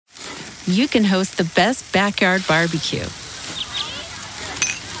you can host the best backyard barbecue.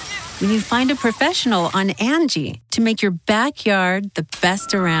 When you find a professional on Angie to make your backyard the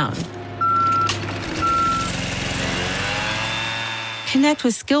best around. Connect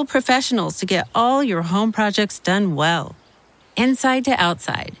with skilled professionals to get all your home projects done well. Inside to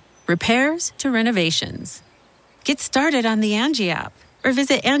outside, repairs to renovations. Get started on the Angie app or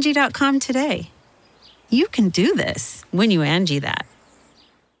visit Angie.com today. You can do this when you Angie that.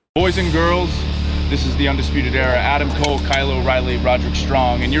 Boys and girls, this is the Undisputed Era. Adam Cole, Kyle O'Reilly, Roderick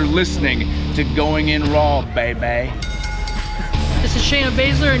Strong, and you're listening to Going In Raw, baby. This is Shayna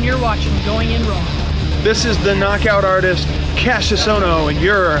Baszler, and you're watching Going In Raw. This is the knockout artist, Cassius Ohno, and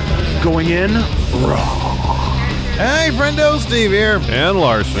you're Going In Raw. Hey, friendo, Steve here. And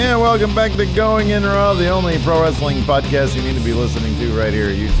Larson. Yeah, welcome back to Going In Raw, the only pro wrestling podcast you need to be listening to right here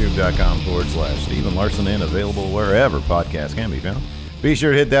at youtube.com/Steven Larson, and available wherever podcasts can be found. Be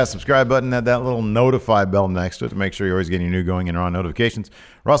sure to hit that subscribe button, add that little notify bell next to it to make sure you're always getting your new Going In Raw notifications.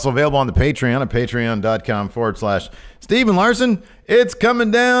 We're also available on the Patreon at patreon.com/Steven Larson. It's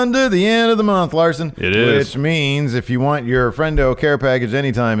coming down to the end of the month, Larson. It is. Which means if you want your Friendo care package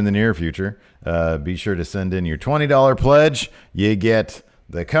anytime in the near future, be sure to send in your $20 pledge. You get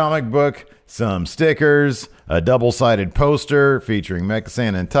the comic book, some stickers, a double-sided poster featuring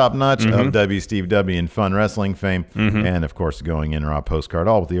Mecha-San and Top Notch of W. Steve W. and Fun Wrestling fame, and, of course, Going In Raw postcard,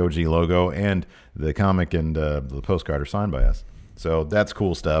 all with the OG logo, and the comic and the postcard are signed by us. So that's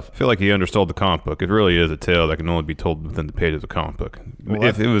cool stuff. I feel like he undersold the comic book. It really is a tale that can only be told within the pages of the comic book. Well,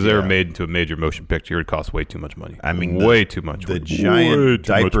 if it was ever made into a major motion picture, it would cost way too much money. I mean, way too much. The giant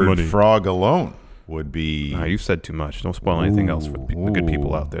diapered money. frog alone would be... You said too much. Don't spoil anything else for the good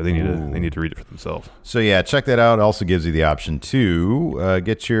people out there. They need to read it for themselves. So, yeah, check that out. It also gives you the option to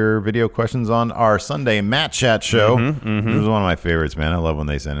get your video questions on our Sunday Matt Chat show. This is one of my favorites, man. I love when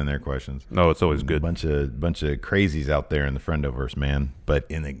they send in their questions. No, it's always good. Bunch of crazies out there in the Friendoverse, man, but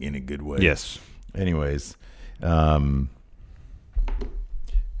in a good way. Yes. Anyways,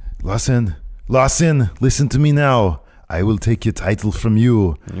 Lawson, listen to me now. I will take your title from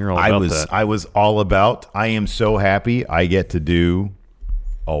you. You're all about that. I was all about. I am so happy I get to do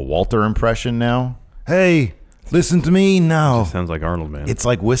a Walter impression now. Hey, listen to me now. Sounds like Arnold, man. It's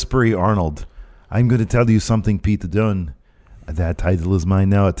like whispery Arnold. I'm going to tell you something, Peter Dunne. That title is mine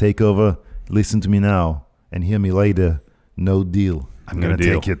now at TakeOver. Listen to me now and hear me later. No deal. I'm going to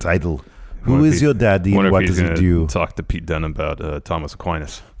take your title. Who is your daddy and what does he do? Talk to Pete Dunne about Thomas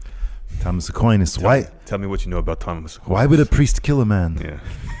Aquinas. Thomas Aquinas. Why? Tell me what you know about Thomas Aquinas. Why would a priest kill a man? Yeah.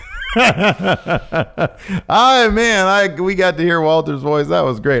 We got to hear Walter's voice. That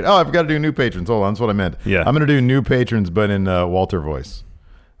was great. Oh, I forgot to do new patrons. Hold on, that's what I meant. Yeah. I'm going to do new patrons, but in Walter voice.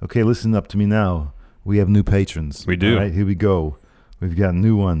 Okay, listen up to me now. We have new patrons. We do. All right, here we go. We've got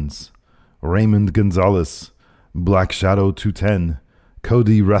new ones. Raymond Gonzalez, Black Shadow 210,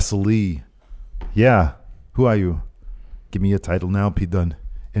 Cody Russell Lee. Yeah, who are you? Give me your title now, Pete Dunne.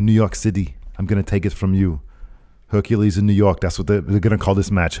 In New York City. I'm going to take it from you. Hercules in New York. That's what they're going to call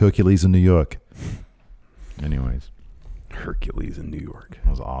this match. Hercules in New York. Anyways. Hercules in New York. That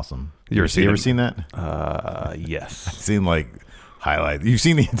was awesome. You ever seen that? Yes. I've seen like highlights. You've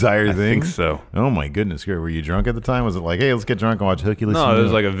seen the entire thing? I think so. Oh my goodness. Were you drunk at the time? Was it like, hey, let's get drunk and watch Hercules? No, there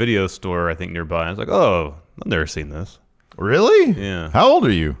was like a video store, I think, nearby. I was like, oh, I've never seen this. Really? Yeah. How old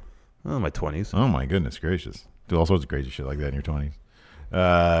are you? Oh, my 20s. Oh my goodness gracious. Do all sorts of crazy shit like that in your 20s.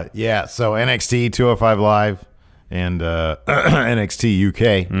 Yeah, so NXT 205 Live and NXT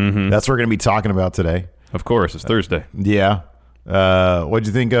UK. That's what we're going to be talking about today. Of course, it's Thursday. Yeah. What'd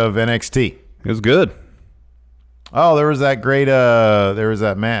you think of NXT? It was good. Oh, there was that great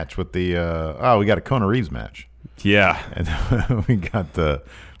match with the we got a Kona Reeves match. Yeah. And we got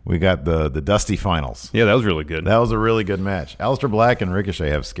the Dusty Finals. Yeah, that was really good. That was a really good match. Aleister Black and Ricochet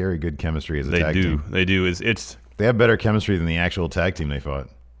have scary good chemistry as a tag team. They do. They have better chemistry than the actual tag team they fought.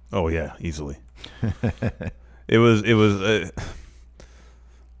 Oh yeah, easily. It was.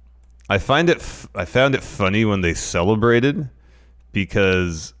 I found it funny when they celebrated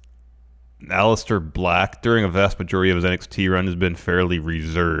because Aleister Black during a vast majority of his NXT run has been fairly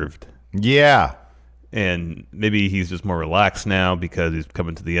reserved. Yeah. And maybe he's just more relaxed now because he's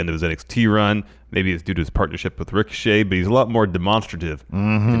coming to the end of his NXT run. Maybe it's due to his partnership with Ricochet, but he's a lot more demonstrative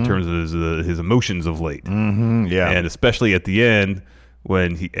in terms of his emotions of late. Yeah. And especially at the end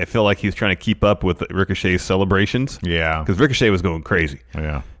when I felt like he was trying to keep up with Ricochet's celebrations. Yeah. Because Ricochet was going crazy.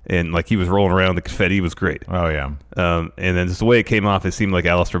 Yeah. And like he was rolling around, the confetti was great. Oh, yeah. And then just the way it came off, it seemed like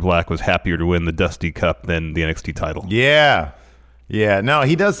Aleister Black was happier to win the Dusty Cup than the NXT title. Yeah. Yeah. No,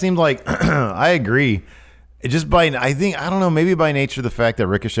 he does seem like, I agree. I don't know, maybe by nature of the fact that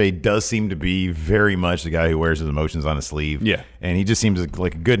Ricochet does seem to be very much the guy who wears his emotions on his sleeve. Yeah. And he just seems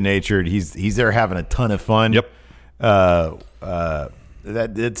like good natured. He's there having a ton of fun. Yep.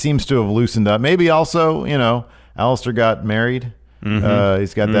 That it seems to have loosened up. Maybe also, Alistair got married.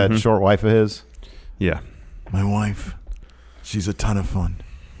 He's got that short wife of his. Yeah. My wife, she's a ton of fun.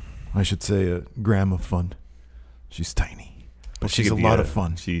 I should say a gram of fun. She's tiny. But she's a lot of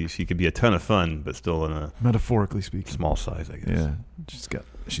fun. She could be a ton of fun, but still in a metaphorically speaking small size, I guess. Yeah,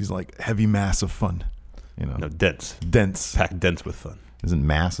 she's like heavy mass of fun. No, dense, packed dense with fun. Isn't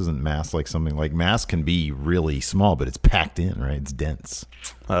mass like something like mass can be really small, but it's packed in, right? It's dense.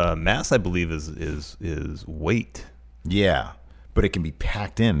 Mass, I believe, is weight. Yeah, but it can be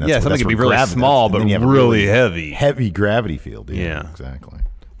packed in. Something can be really small, but really heavy. Heavy gravity field. Yeah, exactly.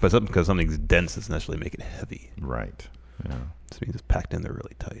 But because something's dense doesn't necessarily make it heavy. Right. Yeah. This means it's packed in there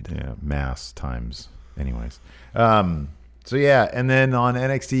really tight. Yeah, mass times. Anyways. So, yeah, and then on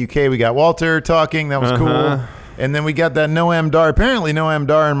NXT UK, we got Walter talking. That was cool. And then we got that Noam Dar. Apparently, Noam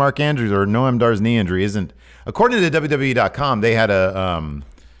Dar and Mark Andrews, or Noam Dar's knee injury isn't. According to WWE.com, they had a.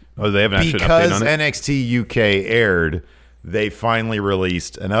 They haven't actually because an update on it? NXT UK aired, they finally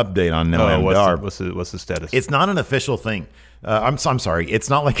released an update on Noam Dar. What's the status? It's not an official thing. I'm sorry. It's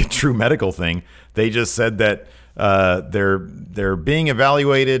not like a true medical thing. They just said that they're being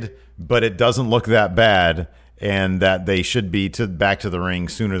evaluated, but it doesn't look that bad, and that they should be back to the ring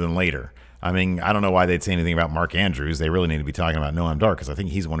sooner than later. I mean, I don't know why they'd say anything about Mark Andrews. They really need to be talking about Noam Dar, because I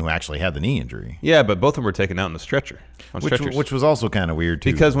think he's the one who actually had the knee injury. Yeah, but both of them were taken out in a stretcher. Which was also kind of weird,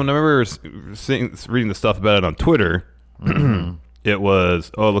 too. Because when I remember reading the stuff about it on Twitter, it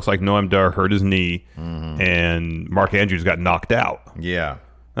was, it looks like Noam Dar hurt his knee, and Mark Andrews got knocked out. Yeah.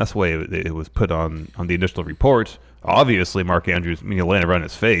 That's the way it was put on the initial report. Obviously, Mark Andrews, he landed right on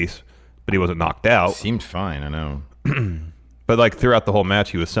his face, but he wasn't knocked out. Seemed fine, I know. But throughout the whole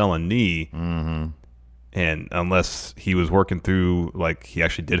match, he was selling knee. And unless he was working through, he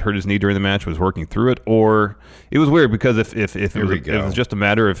actually did hurt his knee during the match, was working through it, or it was weird because if it was just a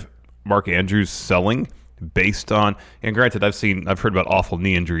matter of Mark Andrews selling based on, and granted, I've heard about awful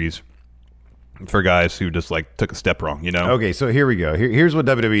knee injuries for guys who just took a step wrong, Okay, so here we go. Here's what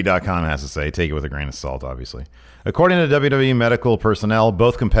WWE.com has to say. Take it with a grain of salt, obviously. According to WWE medical personnel,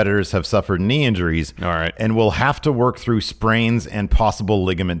 both competitors have suffered knee injuries. All right. And will have to work through sprains and possible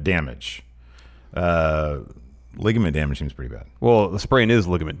ligament damage. Ligament damage seems pretty bad. Well, the sprain is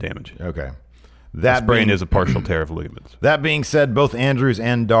ligament damage. Okay. The sprain is a partial tear of ligaments. That being said, both Andrews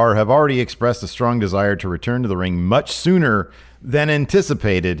and Dar have already expressed a strong desire to return to the ring much sooner than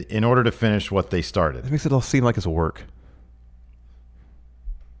anticipated in order to finish what they started. It makes it all seem like it's work.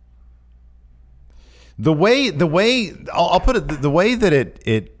 The way I'll put it, the way that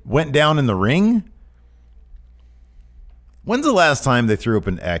it went down in the ring. When's the last time they threw up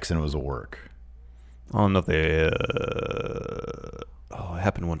an X and it was a work? I don't know if they. It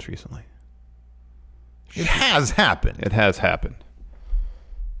happened once recently. It has happened. It has happened.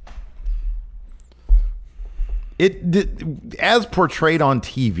 As portrayed on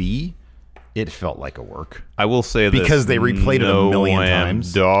TV, it felt like a work. I will say that because they replayed it a million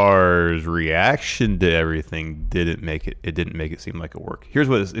times. Dar's reaction to everything didn't make it seem like a work. Here's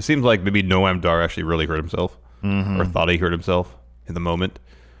what it seems like. Maybe Noam Dar actually really hurt himself, or thought he hurt himself in the moment.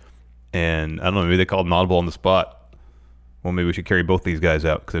 And I don't know. Maybe they called an audible on the spot. Well, maybe we should carry both these guys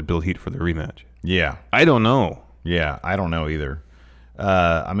out because it'd build heat for the rematch. Yeah, I don't know. Yeah, I don't know either.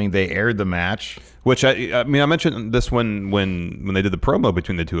 I mean, they aired the match. Which I mentioned this when they did the promo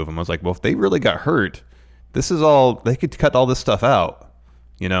between the two of them. I was like, well, if they really got hurt, this is all they could cut all this stuff out,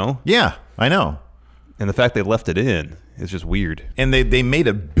 Yeah, I know. And the fact they left it in is just weird. And they made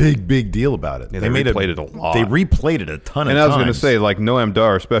a big deal about it. Yeah, they replayed it a lot. They replayed it a ton of times. And I was going to say, Noam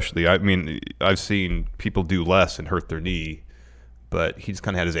Dar especially. I mean, I've seen people do less and hurt their knee, but he just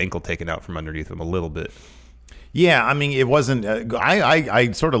kind of had his ankle taken out from underneath him a little bit. Yeah, I mean, it wasn't.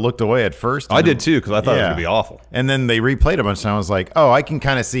 I sort of looked away at first. I did too, because I thought it was going to be awful. And then they replayed a bunch of times. I was like, oh, I can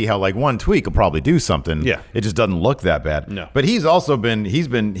kind of see how one tweak will probably do something. Yeah, it just doesn't look that bad. No, but he was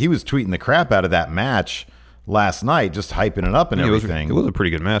tweeting the crap out of that match last night, just hyping it up and everything. It was a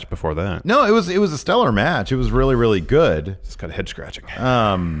pretty good match before that. No, it was a stellar match. It was really, really good. Just kind of head scratching.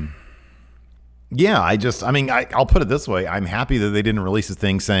 Yeah, I'll put it this way. I'm happy that they didn't release a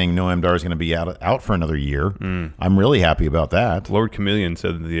thing saying Noam Dar is going to be out for another year. I'm really happy about that. Lord Chameleon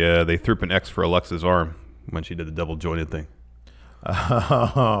said they threw up an X for Alexa's arm when she did the double jointed thing.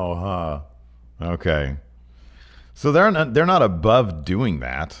 Okay. So they're not above doing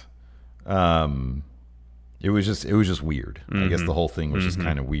that. It was just weird. I guess the whole thing was just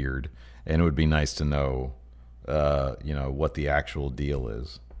kind of weird, and it would be nice to know what the actual deal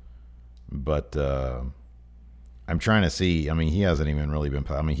is. But I'm trying to see. I mean, he hasn't even really been.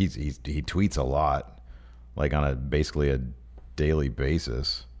 I mean, he tweets a lot, like on basically a daily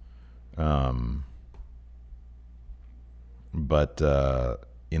basis. But I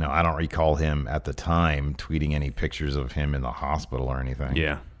don't recall him at the time tweeting any pictures of him in the hospital or anything.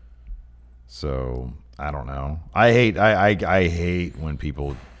 Yeah. So I don't know. I hate when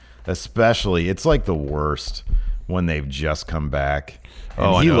people, especially, it's like the worst when they've just come back.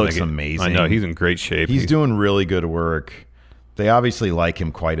 And he looks amazing. I know, he's in great shape. He's doing really good work. They obviously like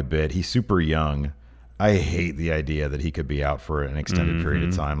him quite a bit. He's super young. I hate the idea that he could be out for an extended period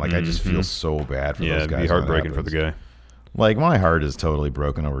of time. Like, I just feel so bad for those guys. Yeah, it'd be heartbreaking for the guy. Like, my heart is totally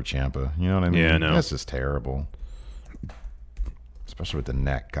broken over Ciampa. You know what I mean? Yeah, I know. That's just terrible. Especially with the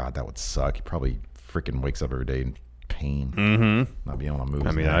neck. God, that would suck. He probably freaking wakes up every day in pain. Not being able to move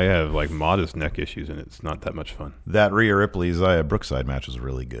his neck. I have like modest neck issues, and it's not that much fun. That Rhea Ripley Xia Brookside match was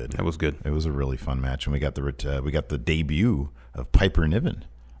really good. That was good. It was a really fun match, and we got the debut of Piper Niven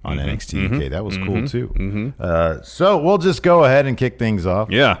on NXT UK. That was cool too. So we'll just go ahead and kick things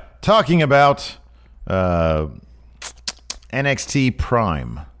off. Yeah, talking about NXT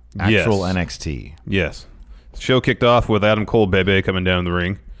Prime, actual NXT. Yes, the show kicked off with Adam Cole Bebe coming down the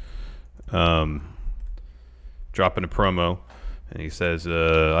ring, dropping a promo, and he says,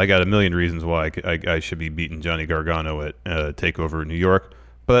 "I got a million reasons why I should be beating Johnny Gargano at TakeOver in New York,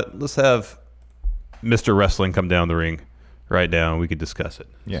 but let's have Mr. Wrestling come down the ring right now, and we could discuss it."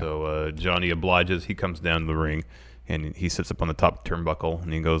 Yeah. So Johnny obliges. He comes down the ring, and he sits up on the top turnbuckle,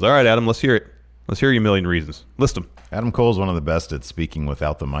 and he goes, "All right, Adam, let's hear it. Let's hear your million reasons. List them." Adam Cole's one of the best at speaking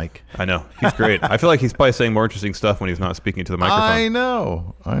without the mic. I know. He's great. I feel like he's probably saying more interesting stuff when he's not speaking to the microphone. I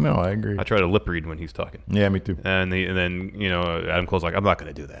know. I agree. I try to lip read when he's talking. Yeah, me too. And then Adam Cole's like, "I'm not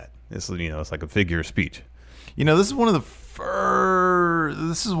going to do that. It's like a figure of speech." This is one of the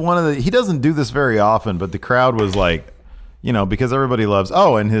he doesn't do this very often, but the crowd was like, because everybody loves,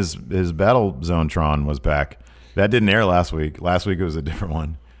 and his Battle Zone Tron was back. That didn't air last week. Last week it was a different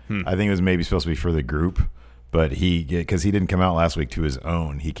one. I think it was maybe supposed to be for the group, but because he didn't come out last week to his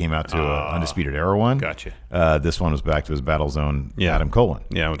own. He came out to a Undisputed Era one. Gotcha. This one was back to his Battle Zone Adam Cole one.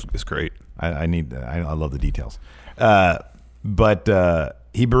 Yeah, it's great. I love the details. But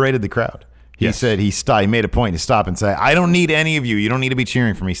he berated the crowd. He said he made a point to stop and say, "I don't need any of you. You don't need to be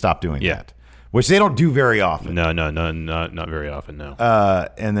cheering for me. Stop doing that." Which they don't do very often. No, not very often, no.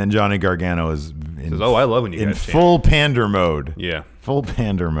 And then Johnny Gargano is says, "I love when you in full pander mode." Yeah. Full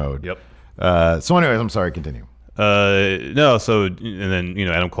pander mode. Yep. So anyways, I'm sorry, continue. No, so, and then,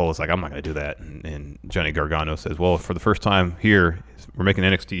 Adam Cole is like, "I'm not going to do that." And Johnny Gargano says, "Well, for the first time here, we're making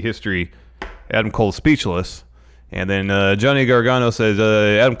NXT history." Adam Cole's speechless. And then Johnny Gargano says,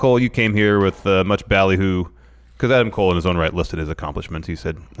 "Adam Cole, you came here with much ballyhoo." Because Adam Cole in his own right listed his accomplishments. He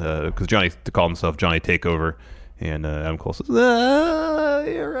said, because Johnny to call himself Johnny Takeover. And Adam Cole says,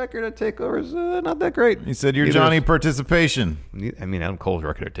 "Your record at TakeOver is not that great." He said, "You're Johnny Participation." I mean, Adam Cole's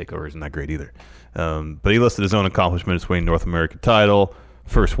record at TakeOver isn't that great either. But he listed his own accomplishments: winning North American title,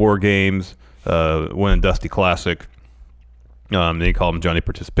 first War Games, winning Dusty Classic. Then he called him Johnny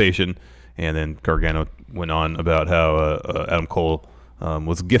Participation. And then Gargano went on about how Adam Cole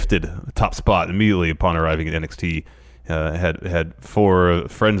was gifted a top spot immediately upon arriving at NXT. Had four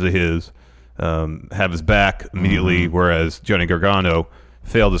friends of his have his back immediately, whereas Johnny Gargano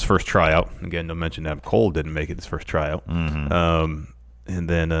failed his first tryout. Again, no mention Adam Cole didn't make it his first tryout. And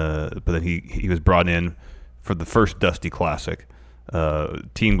then, but then he was brought in for the first Dusty Classic,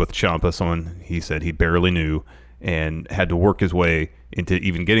 teamed with Ciampa, someone he said he barely knew, and had to work his way into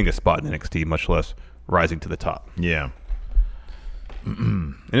even getting a spot in NXT, much less rising to the top. Yeah.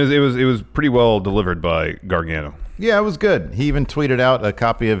 And it was pretty well delivered by Gargano. Yeah, it was good. He even tweeted out a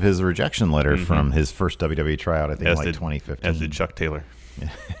copy of his rejection letter from his first WWE tryout, I think, 2015. As did Chuck Taylor.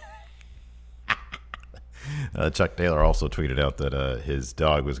 Chuck Taylor also tweeted out that his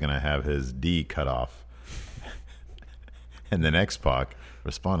dog was going to have his D cut off. And then X-Pac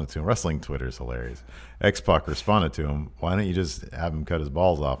responded to him. Wrestling Twitter is hilarious. X-Pac responded to him, "Why don't you just have him cut his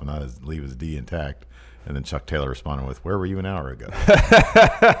balls off and not leave his D intact?" And then Chuck Taylor responded with, "Where were you an hour ago?"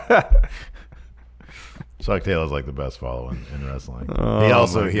 Chuck Taylor's like the best follow in wrestling. He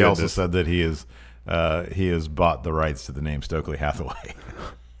also said that he has bought the rights to the name Stokely Hathaway.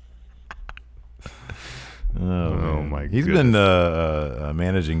 Oh my! He's been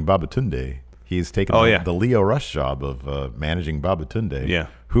managing Babatunde. He's taken the Leo Rush job of managing Babatunde. Yeah.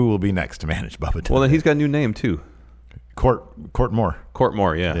 Who will be next to manage Babatunde? Well, then he's got a new name too. Court Moore. Court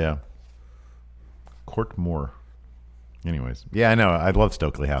Moore, yeah. Yeah. Court Moore. Anyways, yeah, I know. I love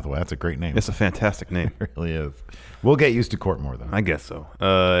Stokely Hathaway. That's a great name. It's a fantastic name. It really is. We'll get used to Court more, though. I guess so.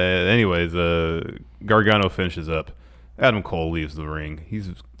 Anyways, Gargano finishes up. Adam Cole leaves the ring. He's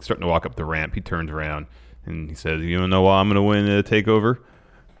starting to walk up the ramp. He turns around and he says, "You don't know why I'm going to win a takeover?"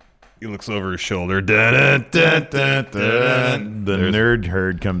 He looks over his shoulder. The nerd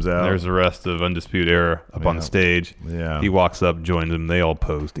herd comes out. There's the rest of Undisputed Era up on the stage. Yeah. He walks up, joins them. They all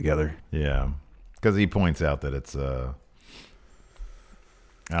pose together. Yeah. Because he points out that it's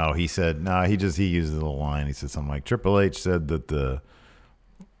he said he uses a little line. He said something like Triple H said that the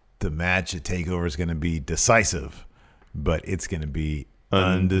match at TakeOver is going to be decisive, but it's going to be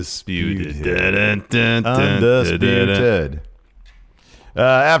undisputed. Undisputed.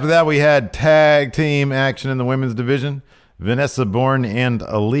 After that, we had tag team action in the women's division. Vanessa Bourne and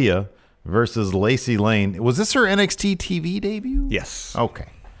Aaliyah versus Lacey Lane. Was this her NXT TV debut? Yes. Okay.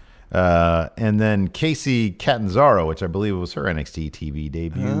 And then Casey Catanzaro, which I believe was her NXT TV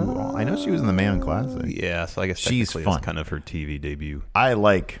debut. I know she was in the Man Classic. Yeah, so I guess she's fun. It's kind of her TV debut. I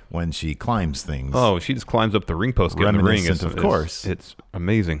like when she climbs things. Oh, she just climbs up the ring post, get in the ring. Of course. It's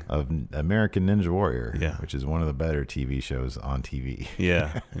amazing. Of American Ninja Warrior, yeah, which is one of the better TV shows on TV.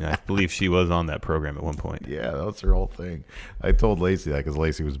 Yeah, and I believe she was on that program at one point. Yeah, that's her whole thing. I told Lacey that because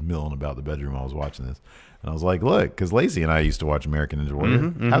Lacey was milling about the bedroom while I was watching this. And I was like, look, because Lacey and I used to watch American Ninja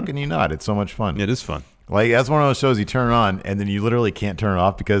Warrior. How can you not? It's so much fun. It is fun. Like, that's one of those shows you turn on and then you literally can't turn it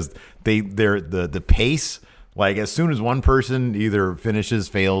off because the pace, like as soon as one person either finishes,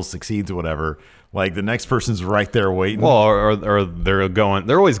 fails, succeeds, or whatever, like the next person's right there waiting. Well, or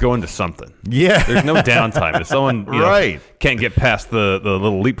they're always going to something. Yeah. There's no downtime. If someone can't get past the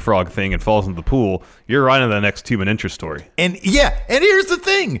little leapfrog thing and falls into the pool, you're right on the next human interest story. And here's the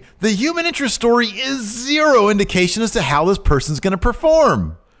thing. The human interest story is zero indication as to how this person's going to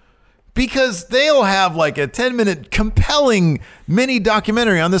perform. Because they'll have like a 10-minute compelling mini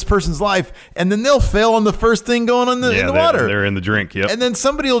documentary on this person's life, and then they'll fail on the first thing going in the water. They're in the drink, yep. And then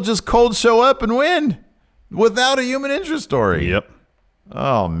somebody will just cold show up and win without a human interest story. Yep.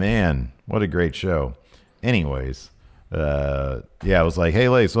 Oh, man. What a great show. Anyways, I was like, hey,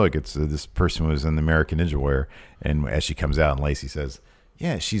 Lace, look, it's this person was in the American Ninja Warrior. And as she comes out, and Lacey says,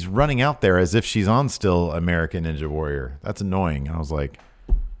 yeah, she's running out there as if she's on still American Ninja Warrior. That's annoying. And I was like,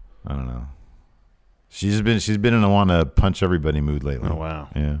 I don't know. She's been in a want to punch everybody mood lately. Oh, wow.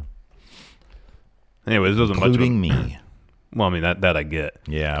 Yeah. Anyways, this wasn't much including me. Well, I mean, that I get.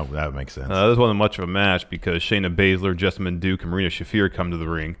 Yeah, that makes sense. This wasn't much of a match because Shayna Baszler, Jessamine Duke, and Marina Shafir come to the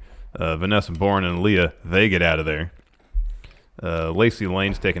ring. Vanessa Bourne and Aaliyah, they get out of there. Lacey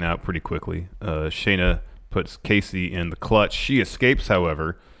Lane's taken out pretty quickly. Shayna puts Casey in the clutch. She escapes,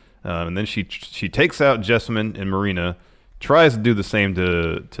 however, and then she takes out Jessamine and Marina, tries to do the same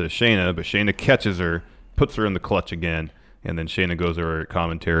to Shayna, but Shayna catches her, puts her in the clutch again, and then Shayna goes over at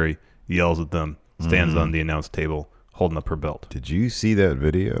commentary, yells at them, stands on the announce table, holding up her belt. Did you see that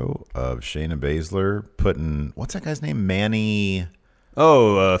video of Shayna Baszler putting, what's that guy's name? Manny?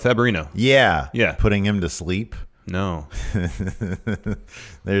 Oh, Fabrino. Yeah. Yeah. Putting him to sleep? No.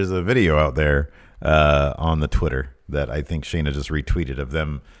 There's a video out there on the Twitter that I think Shayna just retweeted of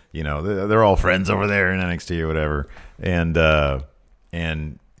them. You know, they're all friends over there in NXT or whatever.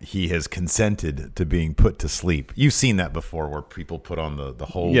 And he has consented to being put to sleep. You've seen that before where people put on the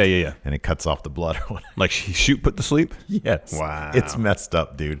hold. Yeah. And it cuts off the blood or whatever. Like she shoot put to sleep? Yes. Wow. It's messed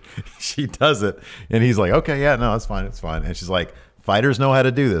up, dude. She does it. And he's like, okay, yeah, no, it's fine. It's fine. And she's like, fighters know how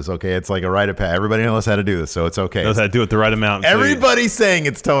to do this. Okay. It's like a rite of passage. Everybody knows how to do this. So it's okay. Knows how to do it the right amount. Everybody's saying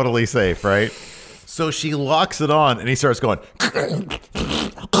it's totally safe, right? So she locks it on and he starts going.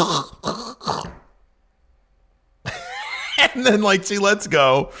 And then like she lets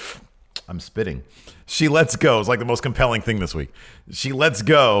go. I'm spitting. She lets go. It's like the most compelling thing this week. She lets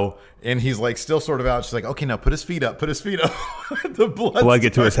go and he's like still sort of out. She's like, okay, now put his feet up. The blood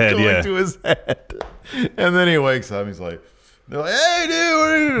get to his head, yeah. to his head. And then he wakes up. He's like, they're like, hey, dude, what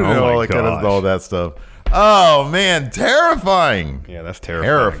are you doing? Oh my kind of gosh. all that stuff. Oh man, terrifying. Yeah, that's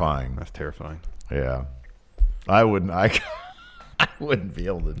terrifying. That's terrifying. Yeah. I wouldn't be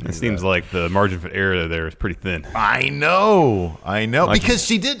able to do that. It seems like the margin for error there is pretty thin. I know. Because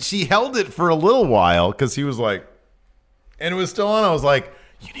she held it for a little while because he was like, and it was still on. I was like,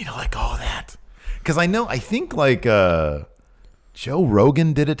 you need to let go of that. Because I think like Joe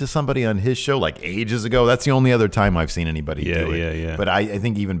Rogan did it to somebody on his show like ages ago. That's the only other time I've seen anybody do it. Yeah. But I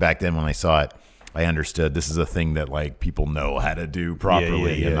think even back then when I saw it, I understood this is a thing that like people know how to do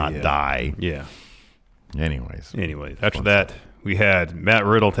properly and not die. Yeah. Anyways, after that, we had Matt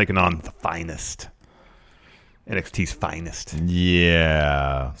Riddle taking on the finest. NXT's finest.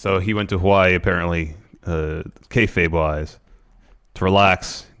 Yeah. So he went to Hawaii, apparently, kayfabe wise, to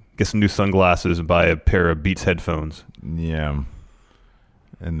relax, get some new sunglasses, and buy a pair of Beats headphones. Yeah.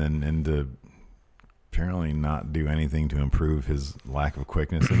 And to apparently not do anything to improve his lack of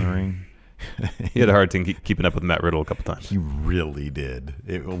quickness in the ring. He had a hard time keeping up with Matt Riddle a couple times. He really did.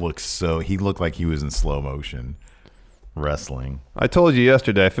 It looked he looked like he was in slow motion wrestling. I told you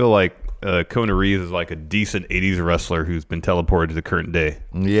yesterday, I feel like Kona Reeves is like a decent 80s wrestler who's been teleported to the current day.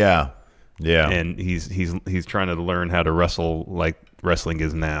 Yeah. And he's trying to learn how to wrestle like wrestling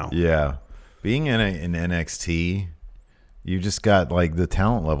is now. Yeah. Being in NXT, you just got like the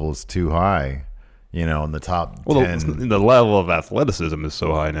talent level is too high. In the top 10. The level of athleticism is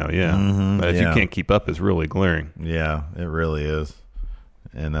so high now, yeah. That if you can't keep up, is really glaring. Yeah, it really is.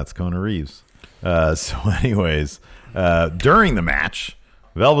 And that's Kona Reeves. So anyways, during the match,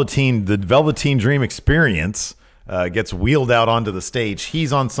 the Velveteen Dream Experience gets wheeled out onto the stage.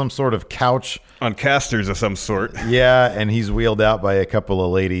 He's on some sort of couch. On casters of some sort. Yeah, and he's wheeled out by a couple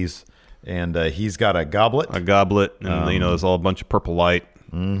of ladies. And he's got a goblet. And there's all a bunch of purple light.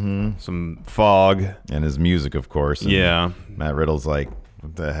 Mm-hmm. Some fog. And his music, of course. And yeah. Matt Riddle's like,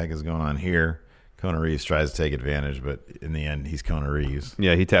 what the heck is going on here? Kona Reeves tries to take advantage, but in the end, he's Kona Reeves.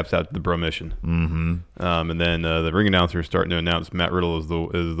 Yeah, he taps out the Bromission. Mm-hmm. And then the ring announcer is starting to announce Matt Riddle is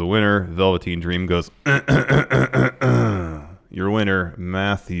the winner. Velveteen Dream goes, your winner,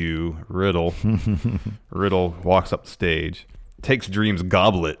 Matthew Riddle. Riddle walks up the stage, takes Dream's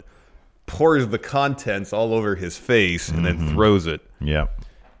goblet, pours the contents all over his face, and then throws it. Yep.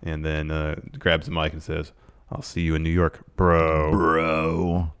 And then grabs the mic and says, I'll see you in New York,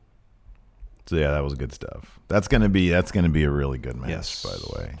 bro. So yeah, that was good stuff. That's gonna be a really good match, yes. By the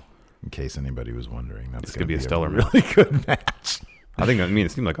way. In case anybody was wondering. That's gonna be a stellar really good match.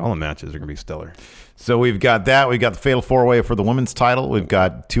 It seemed like all the matches are gonna be stellar. So we've got that. We've got the Fatal 4-Way for the women's title. We've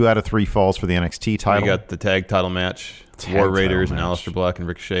got 2 out of 3 falls for the NXT title. We got the tag title match. War Raiders and Aleister Black and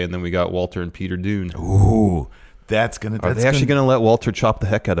Ricochet, and then we got Walter and Peter Dune. Ooh, are they actually going to let Walter chop the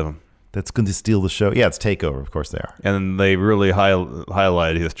heck out of him? That's going to steal the show. Yeah, it's TakeOver. Of course they are. And they really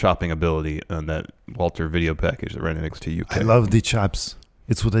highlighted his chopping ability on that Walter video package that ran NXT UK. I love the chops.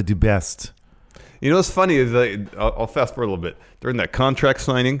 It's what I do best. What's funny is I'll fast forward a little bit. During that contract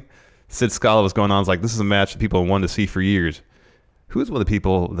signing, Sid Scala was going on. I was like, this is a match that people wanted to see for years. Who was one of the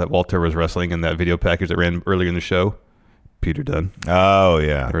people that Walter was wrestling in that video package that ran earlier in the show? Peter Dunne. Oh,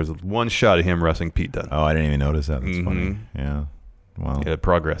 yeah. There was one shot of him wrestling Pete Dunne. Oh, I didn't even notice that. That's funny. Yeah. Wow. Yeah,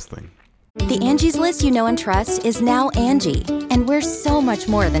 progress thing. The Angie's List you know and trust is now Angie, and we're so much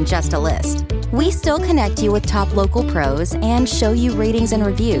more than just a list. We still connect you with top local pros and show you ratings and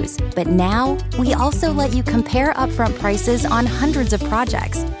reviews, but now we also let you compare upfront prices on hundreds of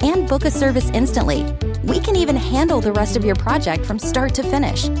projects and book a service instantly. We can even handle the rest of your project from start to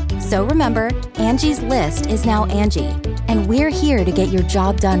finish. So remember, Angie's List is now Angie, and we're here to get your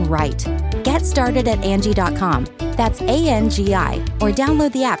job done right. Get started at Angie.com. That's ANGI, or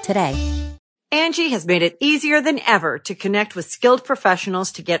download the app today. Angie has made it easier than ever to connect with skilled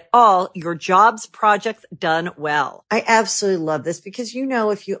professionals to get all your jobs projects done well. I absolutely love this because,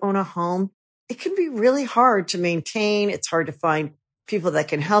 if you own a home, it can be really hard to maintain. It's hard to find people that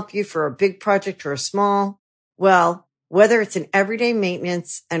can help you for a big project or a small. Well, whether it's in everyday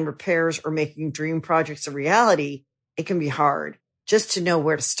maintenance and repairs or making dream projects a reality, it can be hard just to know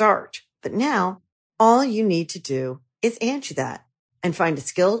where to start. But now all you need to do is Angie that and find a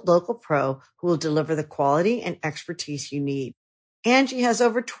skilled local pro who will deliver the quality and expertise you need. Angie has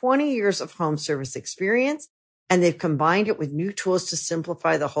over 20 years of home service experience, and they've combined it with new tools to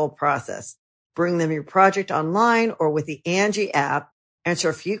simplify the whole process. Bring them your project online or with the Angie app, answer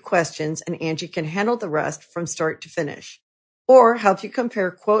a few questions, and Angie can handle the rest from start to finish. Or help you compare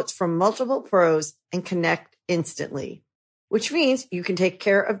quotes from multiple pros and connect instantly, which means you can take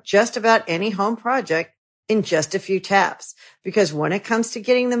care of just about any home project in just a few taps. Because when it comes to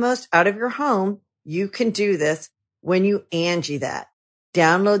getting the most out of your home, you can do this when you Angie that.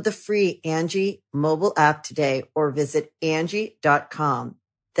 Download the free Angie mobile app today or visit Angie.com.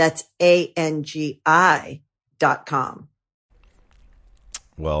 That's ANGI.com.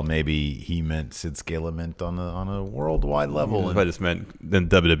 Well, maybe he meant Sid Scala meant on a worldwide level. If I just meant then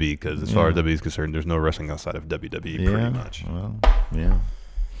WWE, because as far as WWE is concerned, there's no wrestling outside of WWE pretty much. Well, yeah.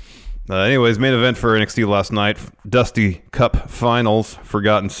 Anyways, main event for NXT last night, Dusty Cup Finals,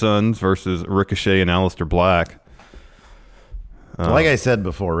 Forgotten Sons versus Ricochet and Aleister Black. Like I said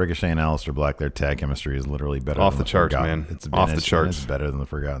before, Ricochet and Aleister Black, their tag chemistry is literally better off than the charts, Forgotten. man. Off the charts. It's better than the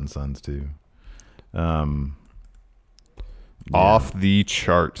Forgotten Sons, too. Off the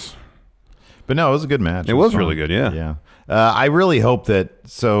charts. But no, it was a good match. It was fun. really good, yeah. Yeah. I really hope that.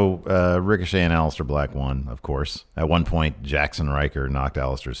 So Ricochet and Aleister Black won, of course. At one point, Jackson Riker knocked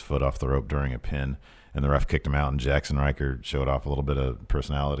Aleister's foot off the rope during a pin, and the ref kicked him out. And Jackson Riker showed off a little bit of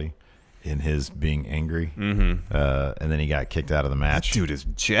personality in his being angry. Mm-hmm. And then he got kicked out of the match. That dude is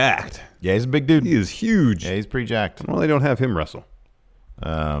jacked. Yeah, he's a big dude. He is huge. Yeah, he's pretty jacked. Well, they don't have him wrestle.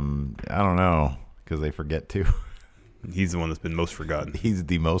 I don't know, because they forget to. He's the one that's been most forgotten. He's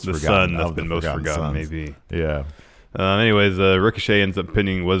the most the forgotten. son that's been most forgotten, sons. maybe. Yeah. Anyways, Ricochet ends up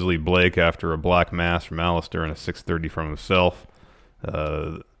pinning Wesley Blake after a black mass from Aleister and a 630 from himself.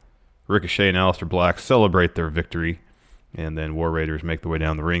 Ricochet and Aleister Black celebrate their victory, and then War Raiders make their way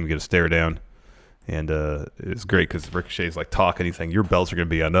down the ring to get a stare down. And it's great because Ricochet's like talking. He's saying, your belts are going to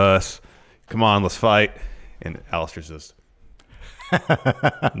be on us. Come on, let's fight. And Aleister's just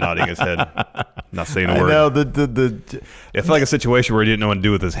nodding his head, not saying a word. I know, it felt like a situation where he didn't know what to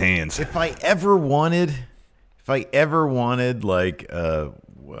do with his hands. If I ever wanted like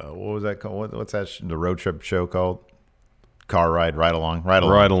what was that called? What's that? The road trip show called? Car Ride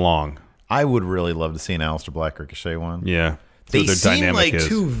Along. I would really love to see an Aleister Black Ricochet one. Yeah, they seem like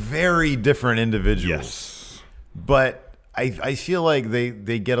two very different individuals. Yes, but I feel like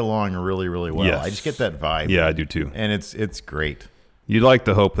they get along really, really well. Yes. I just get that vibe. Yeah, I do too. And it's great. You'd like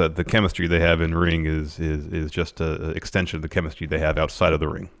to hope that the chemistry they have in ring is just an extension of the chemistry they have outside of the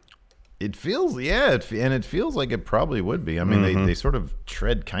ring. It feels, and it feels like it probably would be. I mean, they sort of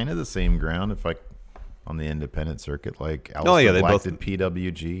tread kind of the same ground, if like on the independent circuit, like Aleister Black both did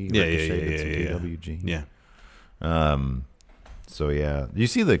PWG, Ricochet did some PWG. Yeah. So yeah, you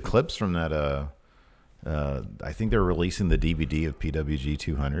see the clips from that. I think they're releasing the DVD of PWG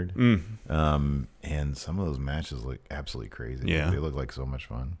 200. And some of those matches look absolutely crazy. Yeah, they look like so much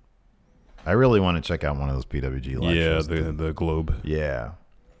fun. I really want to check out one of those PWG live shows. Yeah, the Globe. Yeah.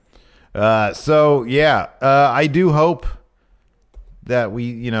 I do hope that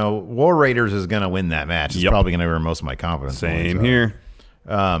War Raiders is going to win that match. It's probably going to earn most of my confidence. Same here.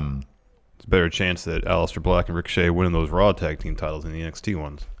 It's a better chance that Aleister Black and Ricochet winning those Raw tag team titles than the NXT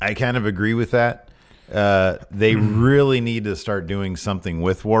ones. I kind of agree with that. They really need to start doing something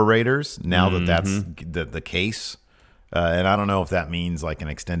with War Raiders now that that's the case. And I don't know if that means like an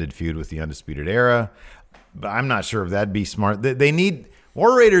extended feud with the Undisputed Era, but I'm not sure if that'd be smart.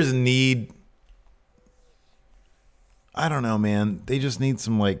 War Raiders need, I don't know, man. They just need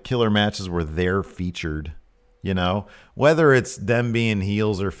some like killer matches where they're featured, whether it's them being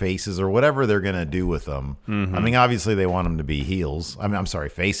heels or faces or whatever they're going to do with them. I mean, obviously they want them to be heels. I'm sorry,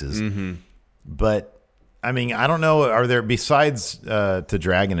 faces. But I mean, I don't know. Are there, besides to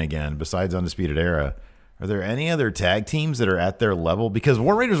Dragon again, besides Undisputed Era, are there any other tag teams that are at their level? Because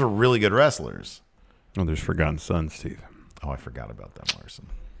War Raiders are really good wrestlers. Oh, there's Forgotten Sons, Steve. Oh, I forgot about them, Larson.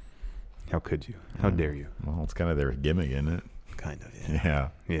 How could you? How dare you? Well, it's kind of their gimmick, isn't it? Kind of, yeah.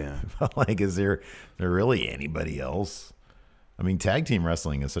 Yeah. But like, is there really anybody else? I mean, tag team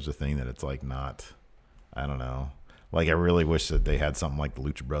wrestling is such a thing that it's like not, I don't know. Like, I really wish that they had something like the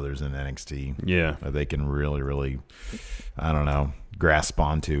Lucha Brothers in NXT. Yeah. That they can really, really, I don't know, grasp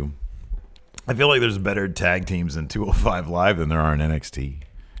onto. I feel like there's better tag teams in 205 Live than there are in NXT.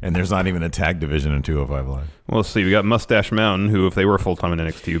 And there's not even a tag division in 205 Live. Well, let's see. We got Mustache Mountain, who, if they were full-time in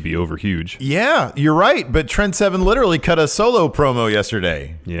NXT, would be over huge. Yeah, you're right. But Trent Seven literally cut a solo promo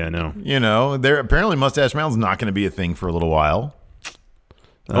yesterday. Yeah, I know. Apparently Mustache Mountain's not going to be a thing for a little while.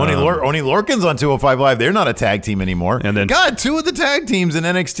 Oni Lorcan's on 205 Live. They're not a tag team anymore. And then, God, two of the tag teams in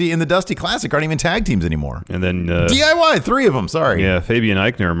NXT in the Dusty Classic aren't even tag teams anymore. And then DIY, three of them. Sorry. Yeah, Fabian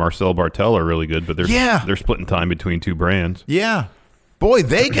Eichner and Marcel Bartel are really good, but they're splitting time between two brands. Yeah. Boy,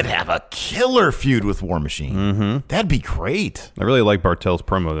 they could have a killer feud with War Machine. That'd be great. I really like Bartel's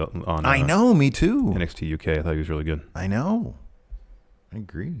promo on. I know, me too. NXT UK. I thought he was really good. I know. I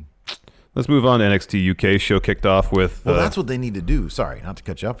agree. Let's move on to NXT UK. Show kicked off with. Well, that's what they need to do. Sorry, not to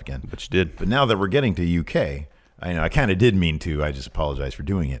cut you up again. But you did. But now that we're getting to UK, I know I kind of did mean to. I just apologize for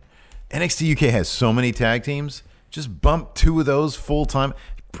doing it. NXT UK has so many tag teams. Just bump two of those full time.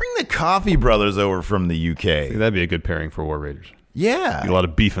 Bring the Coffee Brothers over from the UK. That'd be a good pairing for War Raiders. Yeah. Be a lot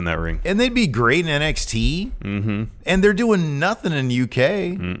of beef in that ring. And they'd be great in NXT. Mm-hmm. And they're doing nothing in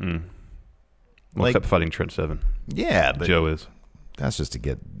UK. Well, except fighting Trent Seven. Yeah, but Joe is. That's just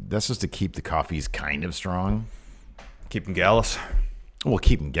to keep the Coffees kind of strong. Keeping Gallus. Well,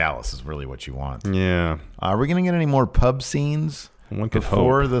 keeping Gallus is really what you want. Yeah. Are we going to get any more pub scenes? One could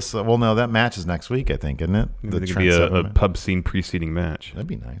before hope. This? Well, no, that match is next week, I think, isn't it? It could be a pub scene preceding match. That'd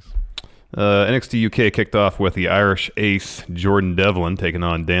be nice. NXT UK kicked off with the Irish ace Jordan Devlin taking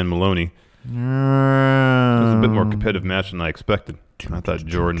on Dan Maloney. It was a bit more competitive match than I expected. I thought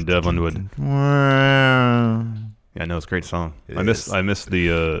Jordan Devlin would Yeah, I know, it's a great song. It I miss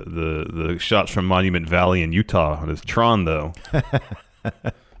the shots from Monument Valley in Utah on his Tron though.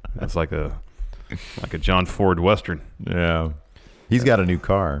 That's like a John Ford Western. Yeah. He's got a new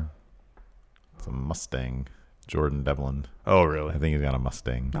car. It's a Mustang. Jordan Devlin. Oh, really? I think he's got a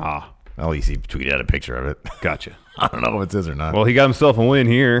Mustang. Ah. At least he tweeted out a picture of it. Gotcha. I don't know if it's his or not. Well, he got himself a win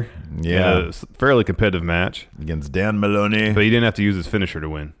here. Yeah. In a fairly competitive match. Against Dan Maloney. But he didn't have to use his finisher to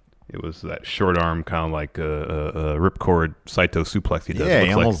win. It was that short arm kind of like ripcord Saito suplex he does. Yeah,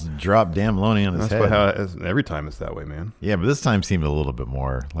 he almost dropped Dan Maloney on his head. That's every time it's that way, man. Yeah, but this time seemed a little bit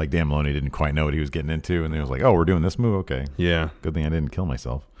more like Dan Maloney didn't quite know what he was getting into, and he was like, "Oh, we're doing this move, okay." Yeah. Good thing I didn't kill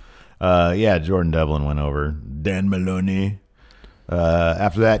myself. Yeah, Jordan Devlin went over Dan Maloney.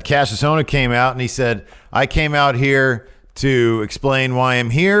 After that, Cassius Ohno came out and he said, "I came out here to explain why I'm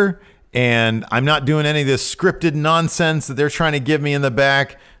here, and I'm not doing any of this scripted nonsense that they're trying to give me in the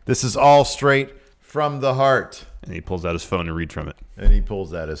back. This is all straight from the heart." And he pulls out his phone and reads from it.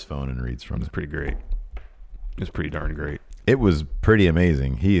 It's pretty great. It's pretty darn great. It was pretty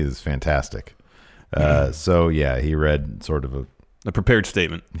amazing. He is fantastic. So, yeah, he read sort of a prepared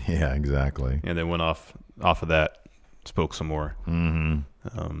statement. Yeah, exactly. And then went off of that, spoke some more.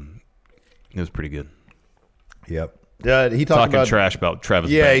 Mm-hmm. It was pretty good. Yep. He talked talking trash about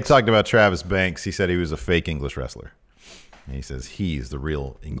Travis Banks. Yeah, he talked about Travis Banks. He said he was a fake English wrestler. And he says he's the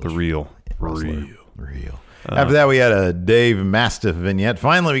real English wrestler. Real. After that, we had a Dave Mastiff vignette.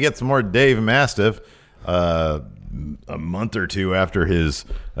 Finally, we get some more Dave Mastiff. A month or two after his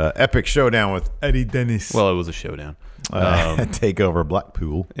epic showdown with Eddie Dennis. Well, it was a showdown. Takeover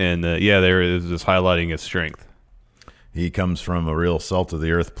Blackpool. And there is just highlighting his strength. He comes from a real salt of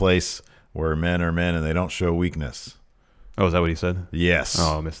the earth place where men are men and they don't show weakness. Oh, is that what he said? Yes.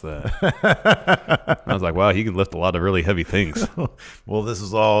 Oh, I missed that. I was like, wow, he can lift a lot of really heavy things. Well, this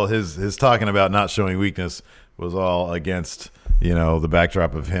is all his talking about not showing weakness was all against, the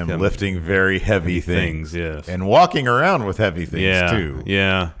backdrop of him lifting very heavy things. Yes. And walking around with heavy things too.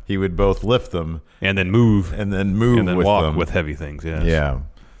 Yeah. He would both lift them and then move and then walk them with heavy things. Yes. Yeah.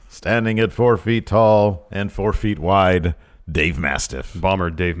 Standing at 4 feet tall and 4 feet wide, Dave Mastiff. Bomber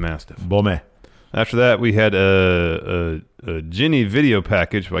Dave Mastiff. Bombe. After that, we had a Ginny video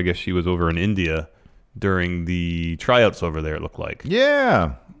package. I guess she was over in India during the tryouts over there, it looked like.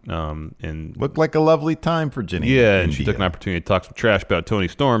 Yeah. And looked like a lovely time for Ginny. Yeah, and she took an opportunity to talk some trash about Tony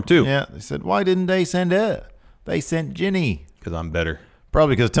Storm, too. Yeah, they said, why didn't they send her? They sent Ginny. Because I'm better.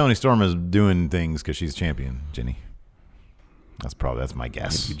 Probably because Tony Storm is doing things because she's champion, Ginny. That's my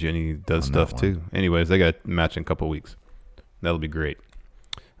guess. Maybe Ginny does stuff, too. Anyways, they got a match in a couple weeks. That'll be great.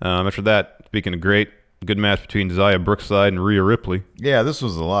 After that, speaking of great, good match between Xia Brookside and Rhea Ripley. Yeah, this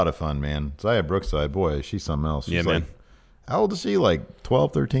was a lot of fun, man. Xia Brookside, boy, she's something else. She's man. How old is she? Like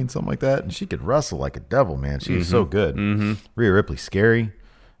 12, 13, something like that? And she could wrestle like a devil, man. She was so good. Mm-hmm. Rhea Ripley's scary.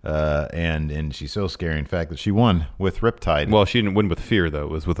 And she's so scary, in fact, that she won with Riptide. Well, she didn't win with fear, though.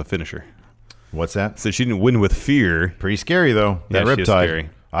 It was with a finisher. What's that? So she didn't win with fear. Pretty scary, though. That Riptide. Scary.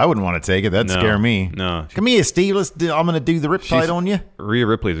 I wouldn't want to take it. That'd scare me. No. Come here, Steve. I'm going to do the Riptide on you. Rhea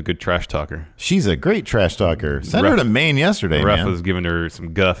Ripley is a good trash talker. She's a great trash talker. Sent her to Maine yesterday, the ref was giving her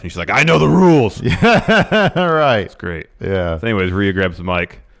some guff, and she's like, I know the rules. Yeah, right. It's great. Yeah. So anyways, Rhea grabs the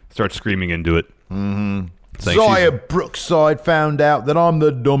mic, starts screaming into it. Mm-hmm. Xia Brookside found out that I'm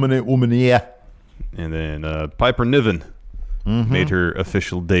the dominant woman here. And then Piper Niven made her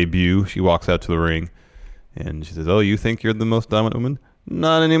official debut. She walks out to the ring, and she says, oh, you think you're the most dominant woman?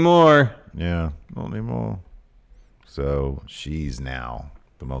 Not anymore. Yeah, not anymore. So she's now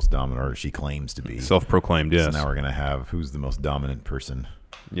the most dominant, or she claims to be. Self-proclaimed, yes. So now we're going to have who's the most dominant person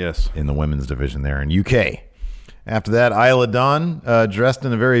in the women's division there in UK. After that, Isla Dawn, dressed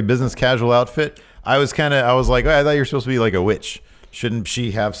in a very business casual outfit. I was like, I thought you were supposed to be like a witch. Shouldn't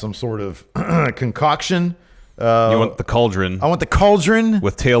she have some sort of concoction? You want the cauldron. I want the cauldron.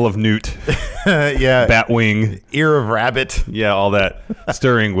 With tail of newt. Yeah. Bat wing. Ear of rabbit. Yeah, all that.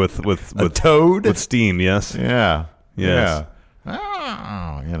 Stirring with a toad. With steam, yes. Yeah. Yes.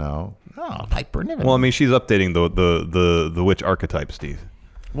 Yeah. Piper Niven. Well, I mean, she's updating the witch archetype, Steve.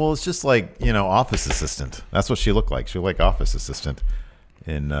 Well, it's just like, office assistant. That's what she looked like. She looked like office assistant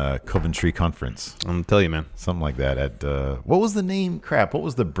in Coventry Conference. I'm going to tell you, man. Something like that. At what was the name? Crap. What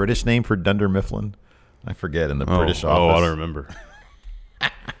was the British name for Dunder Mifflin? I forget. In the British office. Oh, I don't remember.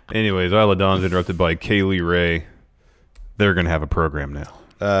 Anyways, Isla Dawn's interrupted by Kaylee Ray. They're going to have a program now.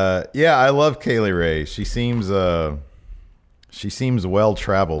 Yeah, I love Kaylee Ray. She seems well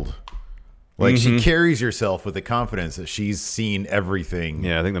traveled. Like she carries herself with the confidence that she's seen everything.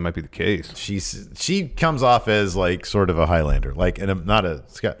 Yeah, I think that might be the case. She comes off as like sort of a Highlander, like an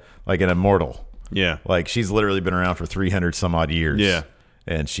immortal. Yeah. Like, she's literally been around for 300 some odd years. Yeah.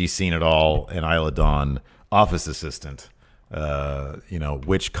 And she's seen it all. And Isla Dawn, office assistant,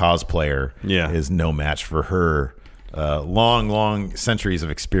 witch cosplayer, is no match for her. Long centuries of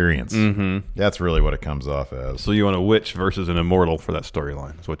experience. That's really what it comes off as. So you want a witch versus an immortal for that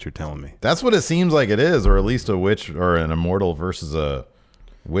storyline, is what you're telling me. That's what it seems like it is, or at least a witch or an immortal versus a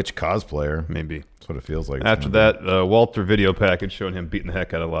witch cosplayer. Maybe. That's what it feels like. After that, Walter video package showing him beating the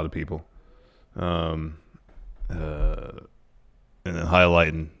heck out of a lot of people. And then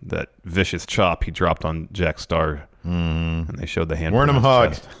highlighting that vicious chop he dropped on Jack Starr. And they showed the handprint Wernham on Hogg.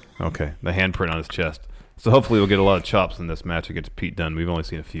 his chest. Okay, the handprint on his chest. So hopefully we'll get a lot of chops in this match against Pete Dunne. We've only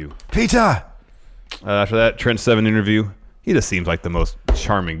seen a few. Peter! After that, Trent Seven interview. He just seems like the most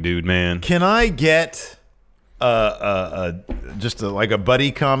charming dude, man. Can I get just a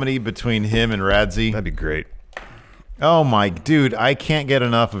buddy comedy between him and Radzi? That'd be great. Oh my dude, I can't get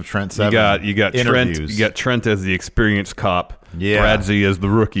enough of Trent Seven. You got interviews. Trent. You got Trent as the experienced cop. Yeah. Radzi as the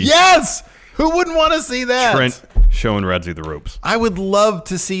rookie. Yes! Who wouldn't want to see that? Trent showing Radzi the ropes. I would love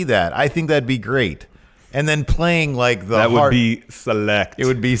to see that. I think that'd be great. And then playing like the that would be select. It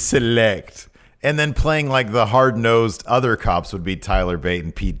would be select. And then playing like the hard-nosed other cops would be Tyler Bate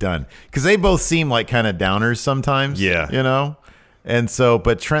and Pete Dunne, because they both seem like kind of downers sometimes. Yeah, you know. And so,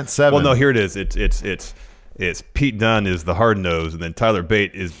 but Trent Seven. Well, no, here it is. It's Pete Dunne is the hard nose, and then Tyler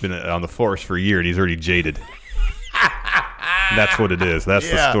Bate has been on the force for a year, and he's already jaded. That's what it is. That's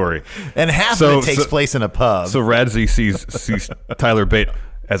the story. And half of it takes place in a pub. So Radzi sees Tyler Bate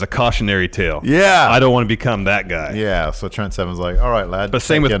as a cautionary tale. Yeah. I don't want to become that guy. Yeah. So Trent Seven's like, all right, lad. But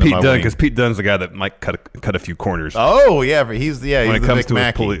same with Pete Dunne, because Pete Dunne's the guy that might cut a few corners. Oh, yeah. He's the Vic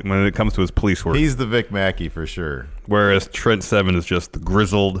Mackey. When it comes to his police work. He's the Vic Mackey for sure. Whereas Trent Seven is just the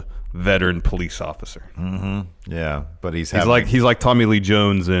grizzled veteran police officer. Yeah. But he's like Tommy Lee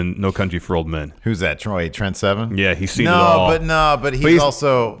Jones in No Country for Old Men. Who's that? Trent Seven? Yeah, he's seen it all. But he's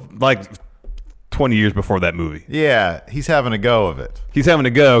also like 20 years before that movie. Yeah, he's having a go of it. He's having a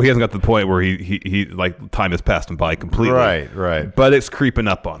go. He hasn't got to the point where he like time has passed him by completely. Right. But it's creeping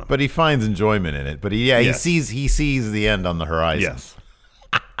up on him. But he finds enjoyment in it. But he sees the end on the horizon. Yes.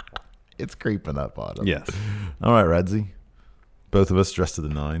 It's creeping up on him. Yes. All right, Radzi. Both of us dressed to the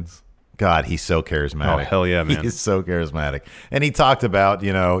nines. God, he's so charismatic. Oh, hell yeah, man. He is so charismatic. And he talked about,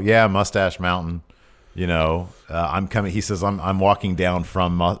 Mustache Mountain. I'm coming. He says, I'm walking down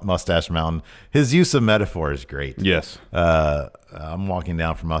from Mustache Mountain. His use of metaphor is great. Yes. I'm walking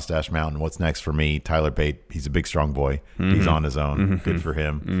down from Mustache Mountain. What's next for me? Tyler Bate. He's a big, strong boy. He's on his own. Good for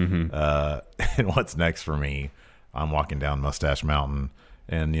him. And what's next for me? I'm walking down Mustache Mountain.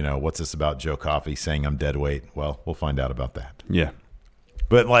 And, what's this about Joe Coffey saying I'm dead weight? Well, we'll find out about that. Yeah.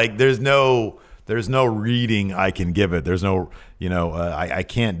 But, like, there's no reading I can give it. There's no, I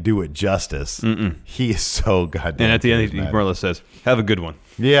can't do it justice. He is so goddamn. And at the end, he more or less says, "Have a good one."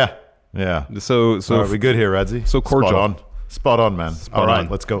 Yeah. So are we good here, Radzi? So cordial. Spot on, man. All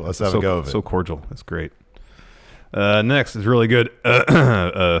right, let's go. Let's have a go of it. So cordial. That's great. Next is really good.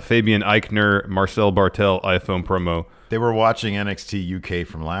 Fabian Eichner, Marcel Bartel iPhone promo. They were watching NXT UK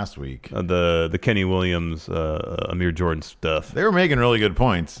from last week. The Kenny Williams, Amir Jordan stuff. They were making really good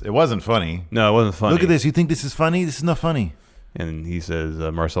points. It wasn't funny. No, it wasn't funny. Look at this. You think this is funny? This is not funny. And he says,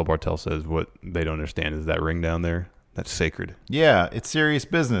 Marcel Bartel says, what they don't understand is that ring down there, that's sacred. Yeah, it's serious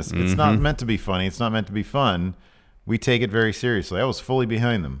business. It's not meant to be funny. It's not meant to be fun. We take it very seriously. I was fully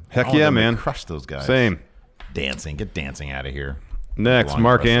behind them. Heck yeah, man. Crush those guys. Same. Dancing. Get dancing out of here. Next,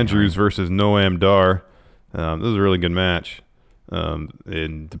 Mark Andrews versus Noam Dar. This is a really good match.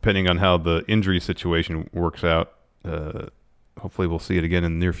 And depending on how the injury situation works out, hopefully we'll see it again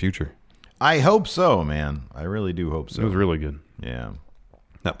in the near future. I hope so, man. I really do hope so. It was really good. Yeah.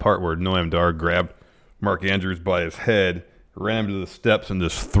 That part where Noam Dar grabbed Mark Andrews by his head, ran him to the steps, and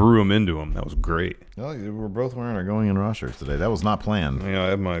just threw him into him. That was great. Oh, we're both wearing our Going In Raw shirts today. That was not planned. Yeah, I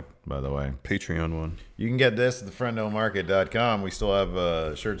have my, by the way, Patreon one. You can get this at thefriendomarket.com. We still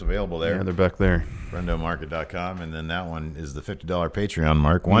have shirts available there. Yeah, they're back there. Friendomarket.com. And then that one is the $50 Patreon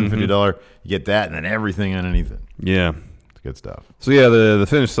mark. $150, you get that, and then everything underneath it. Yeah. It's good stuff. So, yeah, the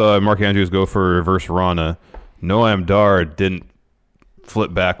finish saw Mark Andrews go for a reverse Rana. Noam Dar didn't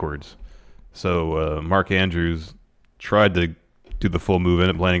flip backwards. So, Mark Andrews tried to do the full move,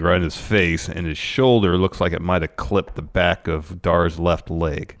 ended up landing right in his face, and his shoulder looks like it might have clipped the back of Dar's left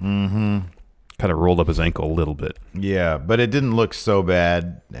leg. Kind of rolled up his ankle a little bit. Yeah, but it didn't look so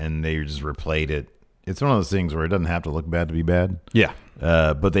bad, and they just replayed it. It's one of those things where it doesn't have to look bad to be bad. Yeah.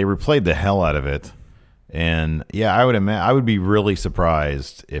 But they replayed the hell out of it, And yeah, I would be really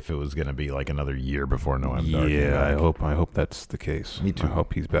surprised if it was going to be like another year before Noam Dar. Yeah, I hope that's the case. Me too. I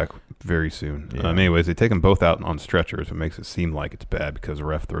hope he's back very soon. Yeah. Anyways, they take them both out on stretchers. It makes it seem like it's bad because the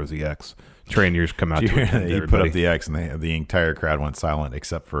ref throws the X. Trainers come out. He put up the X, and the entire crowd went silent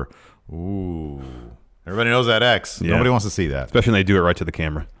except for ooh. Everybody knows that X. Yeah. Nobody wants to see that, especially when they do it right to the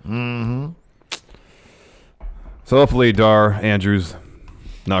camera. Mm-hmm. So hopefully Dar Andrews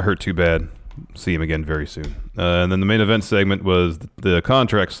not hurt too bad. See him again very soon. And then the main event segment was the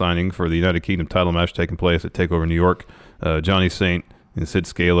contract signing for the United Kingdom title match taking place at TakeOver New York. Johnny Saint and Sid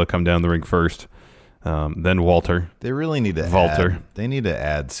Scala come down the ring first. Then Walter. They really need to They need to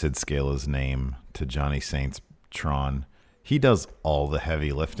add Sid Scala's name to Johnny Saint's Tron. He does all the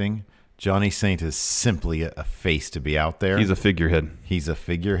heavy lifting. Johnny Saint is simply a face to be out there. He's a figurehead. He's a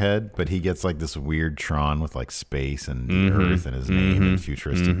figurehead, but he gets like this weird Tron with like space and the earth in his name and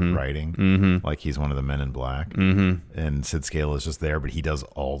futuristic writing. Like he's one of the Men in Black. And Sid Scala is just there, but he does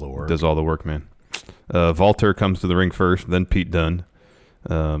all the work. Does all the work, man. Walter comes to the ring first, then Pete Dunne.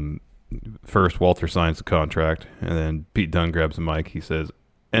 First, Walter signs the contract, and then Pete Dunne grabs the mic. He says,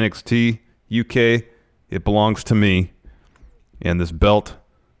 NXT UK, it belongs to me, and this belt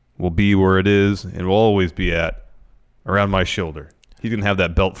will be where it is and will always be at around my shoulder. He's going to have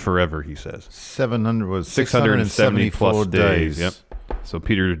that belt forever, he says. 670 plus days. Yep. So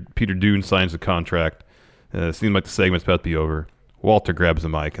Peter Dunne signs the contract. Seems like the segment's about to be over. Walter grabs the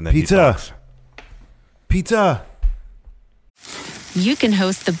mic and then he talks. Peter! You can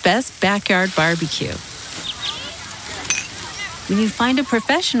host the best backyard barbecue when you find a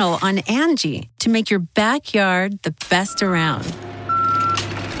professional on Angie to make your backyard the best around.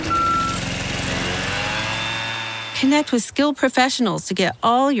 Connect with skilled professionals to get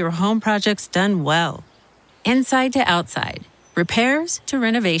all your home projects done well. Inside to outside, repairs to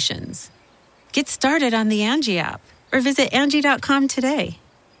renovations. Get started on the Angie app or visit Angie.com today.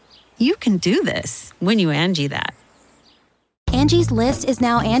 You can do this when you Angie that. Angie's List is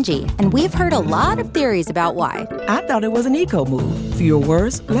now Angie, and we've heard a lot of theories about why. I thought it was an eco move. Fewer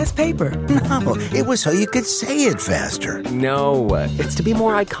words, less paper. No, it was so you could say it faster. No, it's to be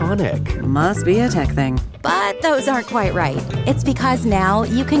more iconic. Must be a tech thing. But those aren't quite right. It's because now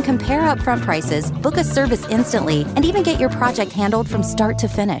you can compare upfront prices, book a service instantly, and even get your project handled from start to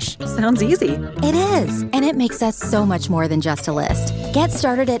finish. Sounds easy. It is, and it makes us so much more than just a list. Get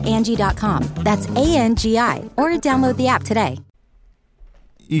started at Angie.com. That's ANGI, or download the app today.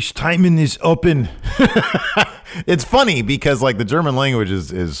 Ich Timing is open. It's funny because like the German language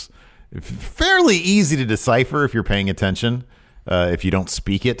is fairly easy to decipher if you're paying attention. If you don't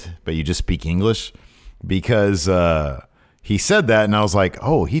speak it, but you just speak English, because he said that and I was like,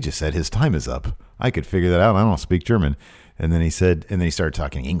 oh, he just said his time is up. I could figure that out. I don't speak German. And then he started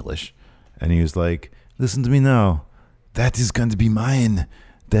talking English, and he was like, listen to me now. That is going to be mine.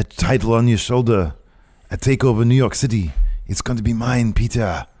 That title on your shoulder at TakeOver New York City. It's going to be mine,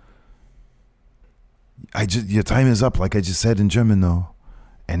 Peter. Your time is up, like I just said in German, though.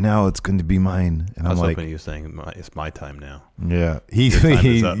 And now it's going to be mine. And I was I'm like, hoping he was saying, it's my time now. Yeah. He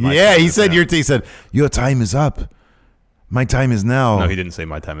said your time is up. My time is now. No, he didn't say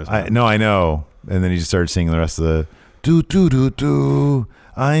my time is now. I know. And then he just started singing the rest of the do, do, do, do.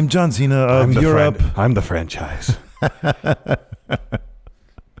 I'm John Cena of Europe. I'm the franchise.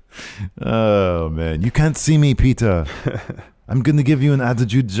 Oh, man. You can't see me, Peter. I'm going to give you an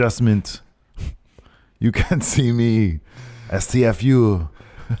attitude adjustment. You can't see me. STFU.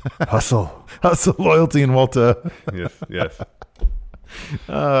 Hustle, loyalty, and Walter. Yes.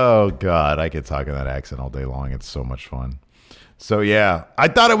 Oh, God. I could talk in that accent all day long. It's so much fun. So, yeah. I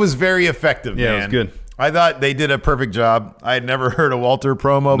thought it was very effective, man. Yeah, it was good. I thought they did a perfect job. I had never heard a Walter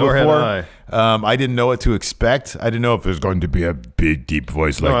promo before. Had I. I didn't know what to expect. I didn't know if there's going to be a big, deep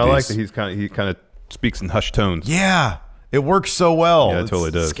voice like this. I like that he kind of speaks in hushed tones. Yeah, it works so well. Yeah, it totally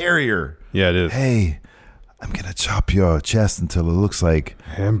does. Scarier. Yeah, it is. Hey, I'm gonna chop your chest until it looks like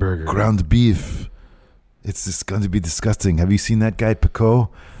hamburger, ground beef. It's just going to be disgusting. Have you seen that guy Picot?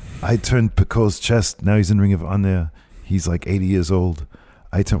 I turned Picot's chest. Now he's in Ring of Honor. He's like 80 years old.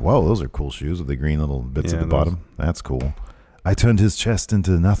 Wow, those are cool shoes with the green little bits at the bottom. That's cool. I turned his chest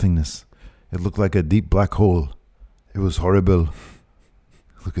into nothingness. It looked like a deep black hole. It was horrible.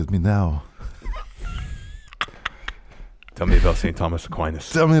 Look at me now. Tell me about St. Thomas Aquinas.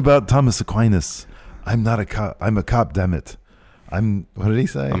 Tell me about Thomas Aquinas. I'm not a cop. I'm a cop, damn it. What did he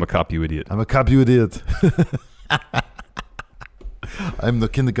say? I'm a cop, you idiot. I'm a cop, you idiot. I'm the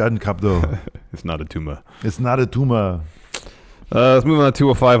kindergarten cop, though. It's not a tumor. It's not a tumor. Let's move on to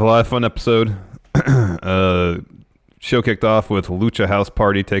 205 Live. Fun episode. Show kicked off with Lucha House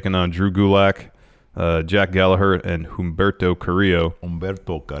Party taking on Drew Gulak. Jack Gallagher and Humberto Carrillo.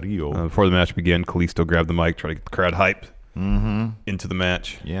 Before the match began, Kalisto grabbed the mic, tried to get the crowd hyped into the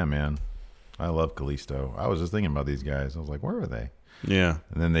match. Yeah, man. I love Kalisto. I was just thinking about these guys. I was like, where are they? Yeah.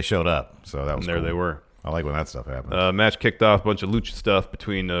 And then they showed up, so that was there cool. they were. I like when that stuff happens. Match kicked off, a bunch of lucha stuff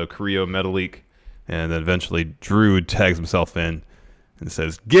between Carrillo and Metalik, and then eventually Drew tags himself in and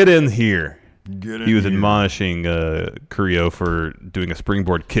says, "Get in here." He was admonishing Carrillo for doing a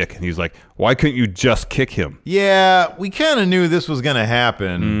springboard kick, and he's like, "Why couldn't you just kick him?" Yeah, we kind of knew this was going to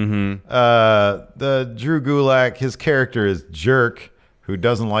happen. The Drew Gulak, his character is Jerk, who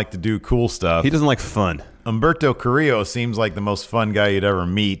doesn't like to do cool stuff. He doesn't like fun. Humberto Carrillo seems like the most fun guy you'd ever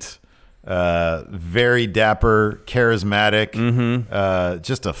meet. Very dapper, charismatic,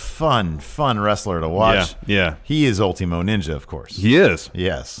 just a fun wrestler to watch. Yeah. He is Ultimo Ninja, of course. He is.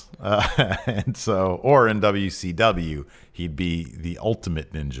 Yes. And so, or in WCW, he'd be the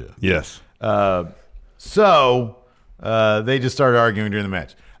Ultimate Ninja. Yes. So they just started arguing during the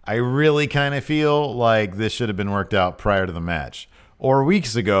match. I really kind of feel like this should have been worked out prior to the match. Or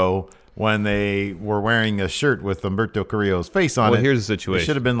weeks ago, when they were wearing a shirt with Humberto Carrillo's face on it. Well, here's the situation. It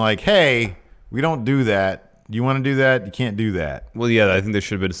should have been like, hey, we don't do that. You want to do that? You can't do that. Well, yeah, I think there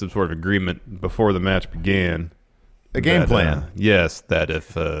should have been some sort of agreement before the match began. A game plan. Yes, that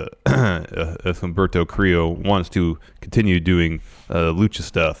if Humberto Carrillo wants to continue doing lucha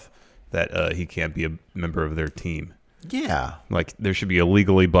stuff, that he can't be a member of their team. Yeah. Like there should be a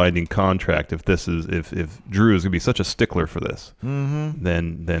legally binding contract if Drew is gonna be such a stickler for this.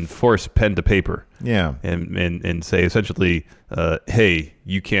 Then force pen to paper. Yeah. And say essentially, hey,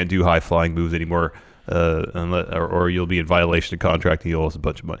 you can't do high flying moves anymore, or you'll be in violation of contract and you owe us a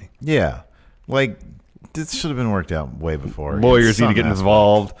bunch of money. Yeah. Like this should have been worked out way before. Lawyers need to get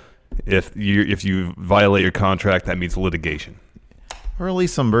involved. If you violate your contract, that means litigation. Or at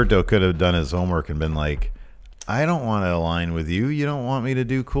least Humberto could have done his homework and been like, I don't want to align with you. You don't want me to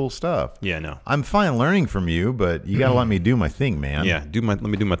do cool stuff. Yeah, no. I'm fine learning from you, but you got to let me do my thing, man. Yeah, let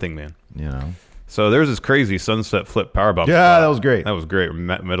me do my thing, man. You know. So there's this crazy sunset flip powerbomb. Yeah, that was great. That was great.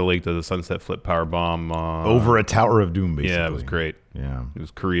 Metalik does a sunset flip powerbomb over a Tower of Doom, basically. Yeah, it was great. Yeah. It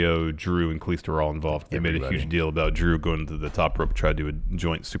was Carrillo, Drew, and Kalisto were all involved. They made a huge deal about Drew going to the top rope to try to do a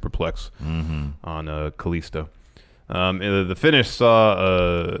joint superplex on Kalisto. The finish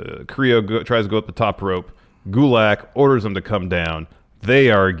saw Carrillo tries to go up the top rope. Gulak orders him to come down. They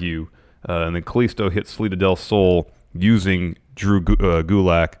argue, and then Kalisto hits Salida del Sol using Drew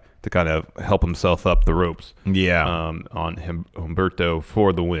Gulak to kind of help himself up the ropes. Yeah. On Humberto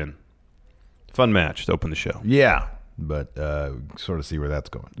for the win. Fun match to open the show. Yeah, but sort of see where that's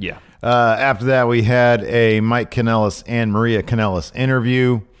going. Yeah. After that, we had a Mike Kanellis and Maria Kanellis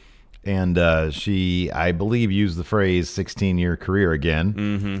interview. And she, I believe, used the phrase 16-year career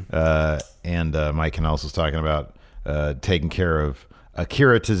again. And Mike Kanellis was talking about taking care of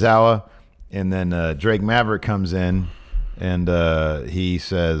Akira Tozawa. And then Drake Maverick comes in, and he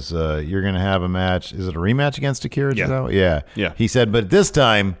says, you're going to have a match. Is it a rematch against Akira Tozawa? Yeah. He said, but this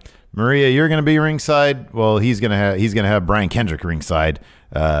time, Maria, you're going to be ringside. Well, he's going to have Brian Kendrick ringside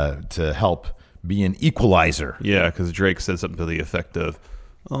to help be an equalizer. Yeah, because Drake said something to the effect of,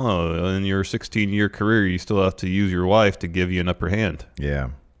 oh, in your 16-year career, you still have to use your wife to give you an upper hand. Yeah.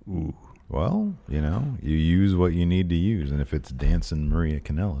 Ooh. Well, you use what you need to use. And if it's Dancing Maria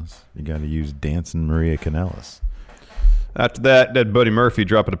Kanellis, you got to use Dancing Maria Kanellis. After that, Buddy Murphy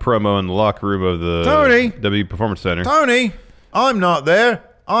dropping a promo in the locker room of the WWE Performance Center. Tony, I'm not there.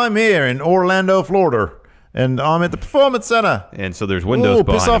 I'm here in Orlando, Florida. And I'm at the Performance Center. And so there's windows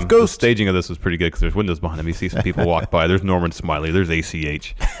behind piss off, him. Ghost. The staging of this was pretty good because there's windows behind him. You see some people walk by. There's Norman Smiley. There's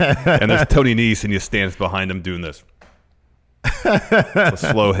ACH. And there's Tony Nese, and he stands behind him doing this. A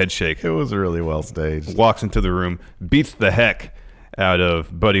slow head shake. It was really well staged. Walks into the room, beats the heck out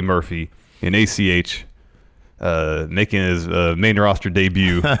of Buddy Murphy, and ACH, making his main roster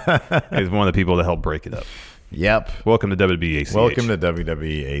debut, is one of the people that helped break it up. Yep. Welcome to WWE ACH. Welcome to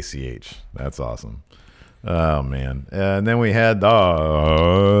WWE ACH. That's awesome. Oh, man. And then we had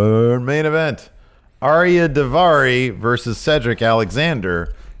the main event. Arya Daivari versus Cedric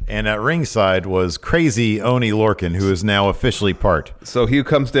Alexander. And at ringside was Crazy Oni Lorcan, who is now officially part. So he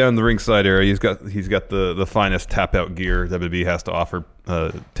comes down the ringside area. He's got the finest tap out gear WWE has to offer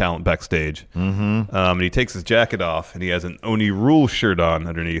talent backstage. And he takes his jacket off, and he has an Oni Rule shirt on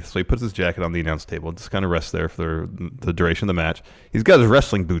underneath. So he puts his jacket on the announce table and just kind of rests there for the duration of the match. He's got his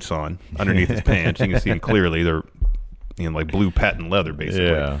wrestling boots on underneath his pants. You can see them clearly. They're like blue patent leather,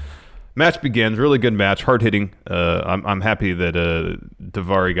 basically. Yeah. Match begins. Really good match. Hard hitting. I'm happy that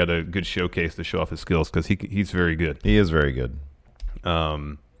Daivari got a good showcase to show off his skills because he's very good. He is very good.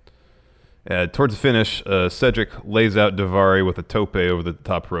 Towards the finish, Cedric lays out Daivari with a tope over the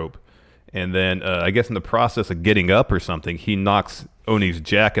top rope. And then, I guess in the process of getting up or something, he knocks Oni's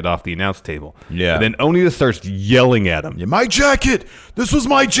jacket off the announce table. Yeah. And then Oni just starts yelling at him. Yeah, my jacket! This was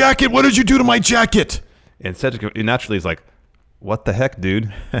my jacket! What did you do to my jacket? And Cedric naturally is like, what the heck,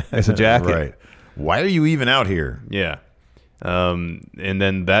 dude? It's a jacket. Right. Why are you even out here? Yeah. And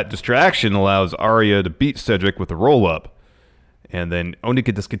then that distraction allows Arya to beat Cedric with a roll-up. And then Oni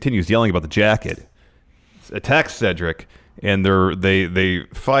just continues yelling about the jacket. Attacks Cedric, and they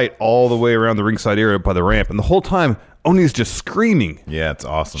fight all the way around the ringside area by the ramp. And the whole time, Oni's just screaming. Yeah, it's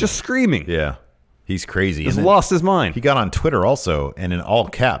awesome. Just screaming. Yeah. He's crazy. He's lost his mind. He got on Twitter also, and in all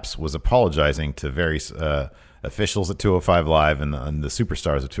caps was apologizing to various officials at 205 Live and the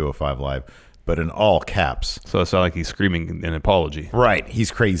superstars at 205 Live, but in all caps. So it's not like he's screaming an apology. Right.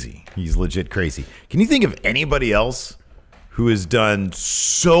 He's crazy. He's legit crazy. Can you think of anybody else who has done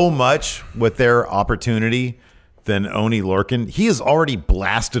so much with their opportunity than Oni Lorcan? He has already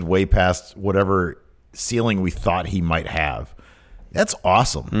blasted way past whatever ceiling we thought he might have. That's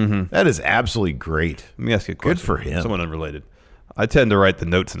awesome. Mm-hmm. That is absolutely great. Let me ask you a question. Good for him. Somewhat unrelated. I tend to write the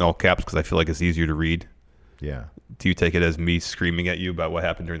notes in all caps because I feel like it's easier to read. Yeah. Do you take it as me screaming at you about what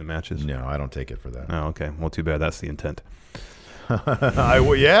happened during the matches? No, I don't take it for that. Oh, okay. Well, too bad. That's the intent. I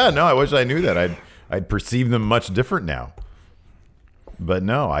wish I knew that. I'd perceive them much different now. But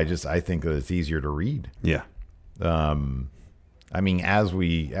no, I think that it's easier to read. Yeah. I mean, as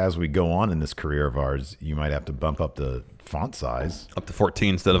we go on in this career of ours, you might have to bump up the font size up to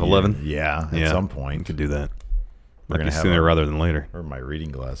 14 instead of 11. Yeah, at some point we could do that. We're Might be sooner rather than later. Where my reading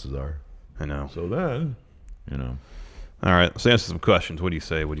glasses are. I know. So then, All right, let's answer some questions. What do you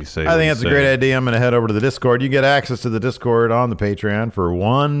say? I think that's a great idea. I'm going to head over to the Discord. You get access to the Discord on the Patreon for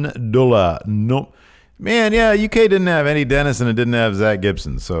 $1. No, man, yeah, UK didn't have Eddie Dennis and it didn't have Zach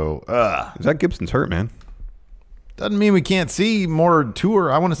Gibson. So Zach Gibson's hurt, man. Doesn't mean we can't see more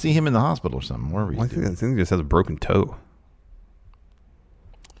tour. I want to see him in the hospital or something. I think he just has a broken toe.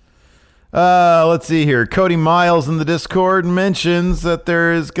 Let's see here. Cody Miles in the Discord mentions that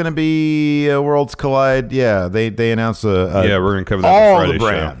there is going to be a Worlds Collide. Yeah, they announced we're going to cover that all Friday the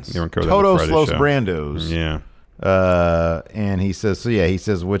brands. Show. Yeah, we're gonna cover Todos that Los show. Brandos. Yeah. And he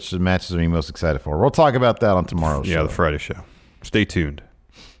says which matches are you most excited for? We'll talk about that on tomorrow's show. Yeah, the Friday show. Stay tuned.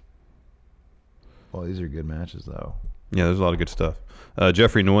 Well, these are good matches, though. Yeah, there's a lot of good stuff.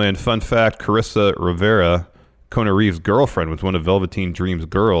 Jeffrey Nguyen, fun fact, Carissa Rivera, Kona Reeves' girlfriend, was one of Velveteen Dream's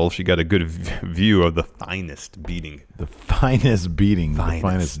girls. She got a good view of the finest beating. The finest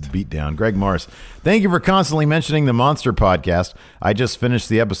beatdown. Greg Morris, thank you for constantly mentioning the Monster podcast. I just finished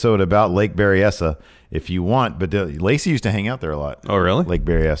the episode about Lake Berryessa. If you want, but Lacey used to hang out there a lot. Oh, really? Lake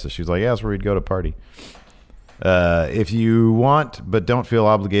Berryessa. She was like, yeah, that's where we'd go to party. If you want, but don't feel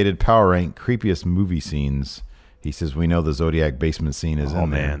obligated, power rank creepiest movie scenes. He says, we know the Zodiac basement scene is in there. Oh,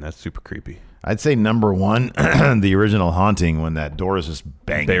 man, that's super creepy. I'd say number one, the original Haunting, when that door is just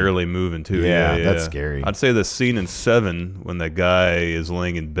banging. Barely moving, too. Yeah, that's scary. I'd say the scene in 7, when that guy is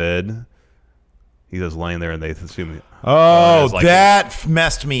laying in bed. He's just laying there, and they assume... that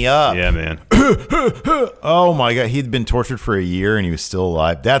messed me up. Yeah, man. Oh, my God. He'd been tortured for a year, and he was still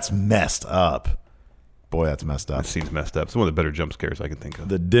alive. That's messed up. Boy, that's messed up. That scene's messed up. It's one of the better jump scares I can think of.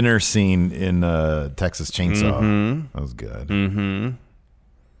 The dinner scene in Texas Chainsaw. Mm-hmm. That was good. Mm-hmm.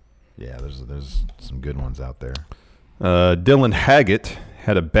 Yeah, there's some good ones out there. Dylan Haggett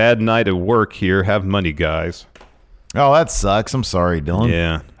had a bad night at work here. Have money, guys. Oh, that sucks. I'm sorry, Dylan.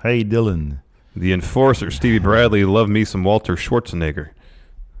 Yeah. Hey, Dylan. The Enforcer, Stevie Bradley, love me some Walter Schwarzenegger.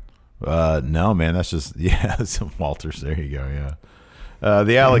 No, man. That's just, some Walters. There you go, yeah.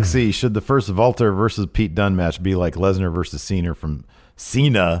 The Alex C. Should the first Walter versus Pete Dunne match be like Lesnar versus Cena from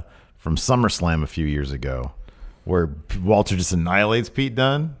SummerSlam a few years ago, where Walter just annihilates Pete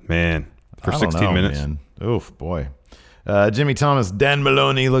Dunne? Man, for 16 minutes. Man. Oof, boy. Jimmy Thomas, Dan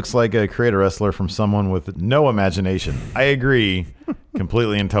Maloney looks like a creator wrestler from someone with no imagination. I agree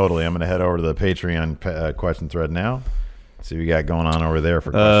completely and totally. I'm going to head over to the Patreon question thread now. See what we got going on over there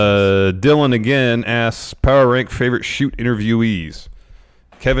for questions. Dylan again asks, power rank favorite shoot interviewees.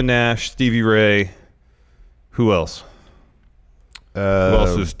 Kevin Nash, Stevie Ray. Who else? Who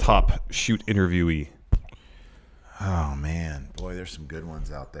else is top shoot interviewee? Oh, man. Boy, there's some good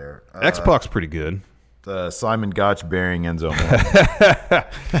ones out there. X-Pac's pretty good. Simon Gotch, Bearing, Enzo Amore.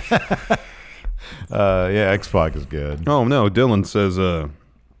 X-Pac is good. Oh, no. Dylan says,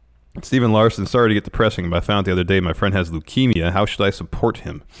 Steven Larson, sorry to get depressing, but I found the other day my friend has leukemia. How should I support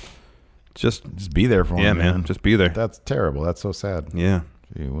him? Just be there for him. Yeah, man. Just be there. That's terrible. That's so sad. Yeah.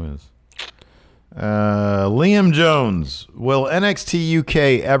 Gee whiz. Liam Jones, will NXT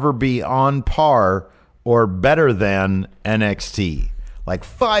UK ever be on par or better than NXT? Like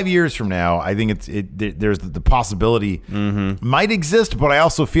 5 years from now, I think there's the possibility might exist, but I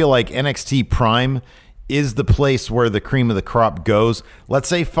also feel like NXT Prime is the place where the cream of the crop goes. Let's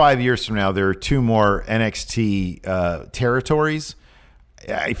say 5 years from now, there are 2 more NXT territories.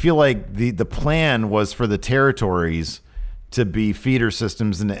 I feel like the plan was for the territories to be feeder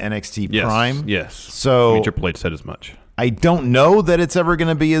systems into NXT Prime. Yes. So Triple H said as much. I don't know that it's ever going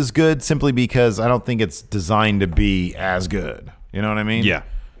to be as good simply because I don't think it's designed to be as good. You know what I mean? Yeah.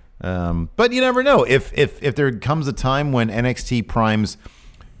 But you never know. If there comes a time when NXT Prime's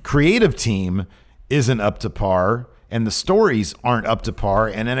creative team isn't up to par and the stories aren't up to par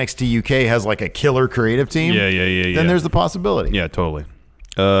and NXT UK has like a killer creative team, then there's the possibility. Yeah, totally.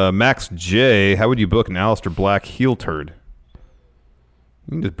 Max J, how would you book an Aleister Black heel turd?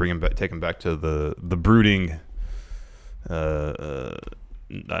 You can just bring him back, take him back to the brooding.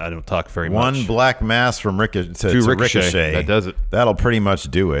 I don't talk very much. One black mass from to Ricochet. That does it. That'll pretty much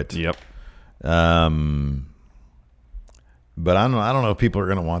do it. Yep. But I don't know if people are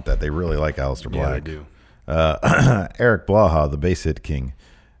going to want that. They really like Aleister Black. Yeah, they do. Eric Blaha, the Base Hit King.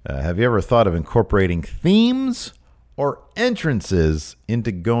 Have you ever thought of incorporating themes or entrances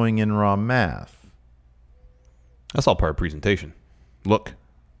into Going in Raw math? That's all part of presentation. Look,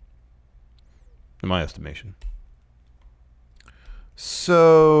 in my estimation. So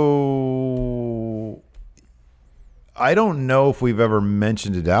I don't know if we've ever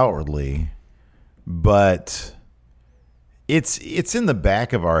mentioned it outwardly, but it's in the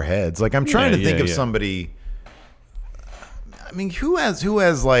back of our heads. Like I'm trying to think of somebody. I mean, who has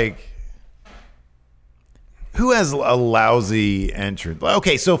a lousy entrance?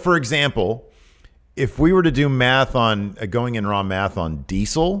 Okay, so for example, if we were to do math on Going in Raw math on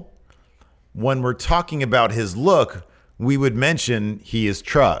Diesel, when we're talking about his look, we would mention he is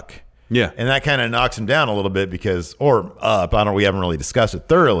truck. Yeah. And that kind of knocks him down a little bit because, or up, we haven't really discussed it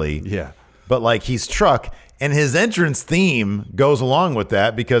thoroughly. Yeah. But like he's truck and his entrance theme goes along with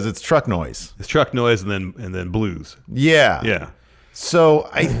that because it's truck noise. It's truck noise and then blues. Yeah. Yeah. So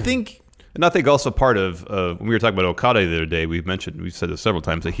I think. And I think also part of when we were talking about Okada the other day, we've said this several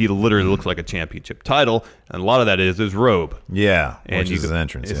times, that he literally looks like a championship title, and a lot of that is his robe. Yeah, and which is his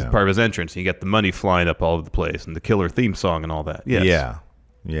entrance. It's part of his entrance. You get the money flying up all over the place, and the killer theme song and all that. Yes.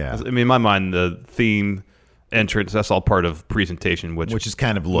 Yeah. I mean, in my mind, the theme, entrance, that's all part of presentation, which is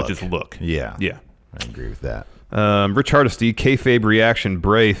kind of look. Which is look. Yeah. Yeah. I agree with that. Rich Hardesty, kayfabe reaction,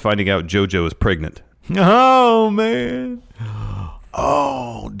 Bray finding out JoJo is pregnant. Oh, man.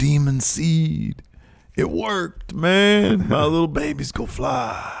 Oh, Demon Seed. It worked, man. My little babies go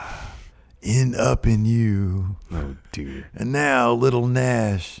fly. Up in you. Oh, dear. And now little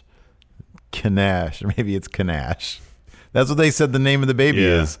Nash. Kanash. Or maybe it's Kanash. That's what they said the name of the baby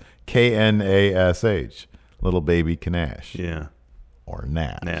is. Knash. Little baby Kanash. Yeah. Or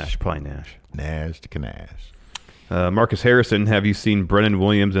Nash. Probably Nash. Nash to Kanash. Marcus Harrison, have you seen Brennan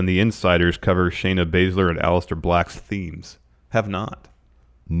Williams and the Insiders cover Shayna Baszler and Aleister Black's themes? Have not.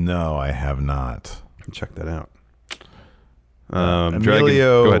 No, I have not. Check that out.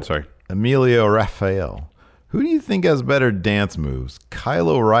 Emilio, go ahead, sorry. Emilio Raphael. Who do you think has better dance moves, Kyle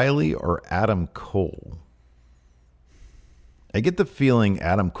O'Reilly or Adam Cole? I get the feeling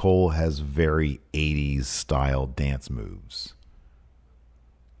Adam Cole has very 80s style dance moves.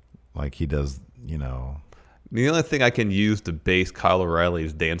 Like he does, The only thing I can use to base Kyle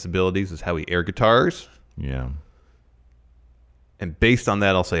O'Reilly's dance abilities is how he air guitars. Yeah. And based on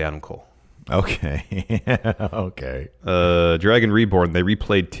that, I'll say Adam Cole. Okay. Okay. Dragon Reborn, they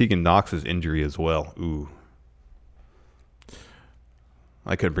replayed Tegan Knox's injury as well. Ooh.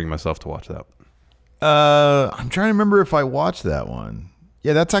 I couldn't bring myself to watch that. I'm trying to remember if I watched that one.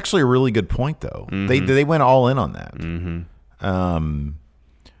 Yeah, that's actually a really good point, though. Mm-hmm. They went all in on that. Mm-hmm.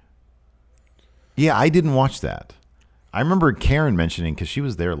 Yeah, I didn't watch that. I remember Karen mentioning, because she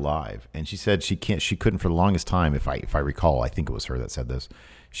was there live, and she said she couldn't for the longest time, if I recall, I think it was her that said this,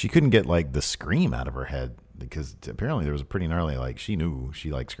 she couldn't get like the scream out of her head because apparently there was a pretty gnarly, like she knew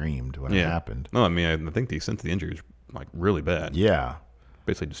she like screamed when it happened. No, I mean I think the extent of the injury was like really bad. Yeah,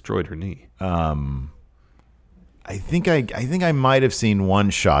 basically destroyed her knee. I think I might have seen one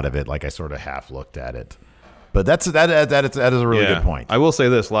shot of it, like I sort of half looked at it. But that is a really good point. I will say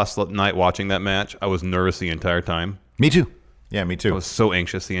this: last night watching that match, I was nervous the entire time. Me too. Yeah, me too. I was so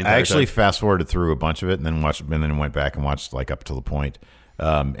anxious the entire time. I actually fast forwarded through a bunch of it and then went back and watched like up to the point.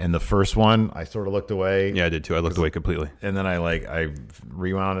 And the first one, I sort of looked away. Yeah, I did too. I looked away completely. And then I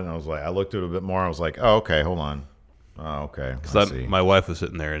rewound it and I looked at it a bit more. I was like, oh, okay, hold on. Oh, okay. Because my wife was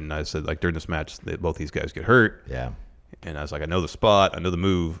sitting there, and I said, like, during this match, both these guys get hurt. Yeah. And I was like, I know the spot, I know the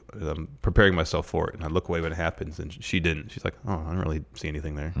move, and I'm preparing myself for it. And I look away when it happens, and she didn't. She's like, oh, I don't really see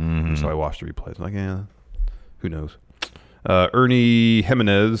anything there. And so I watched the replays. I'm like, yeah, who knows? Ernie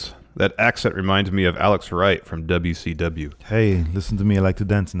Jimenez, that accent reminds me of Alex Wright from WCW. Hey, listen to me. I like to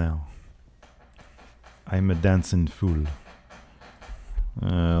dance now. I'm a dancing fool.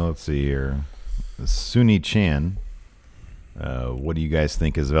 Let's see here. Suni Chan. What do you guys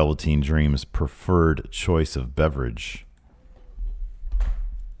think is Velveteen Dream's preferred choice of beverage?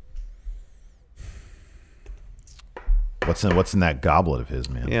 What's in that goblet of his,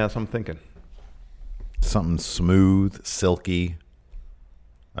 man? Yeah, that's what I'm thinking. Something smooth, silky.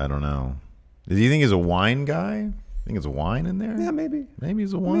 I don't know. Do you think he's a wine guy? Think it's wine in there? Yeah, maybe. Maybe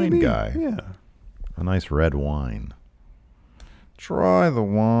he's a wine guy. Yeah. A nice red wine. Try the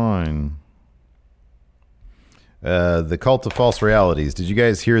wine. The Cult of False Realities. Did you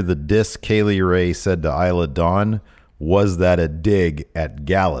guys hear the diss Kaylee Ray said to Isla Dawn? Was that a dig at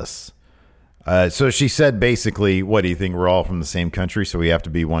Gallus? So she said basically, what do you think? We're all from the same country, so we have to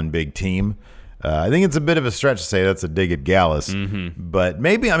be one big team. I think it's a bit of a stretch to say that's a dig at Gallus. But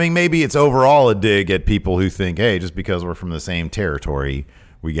maybe it's overall a dig at people who think, hey, just because we're from the same territory,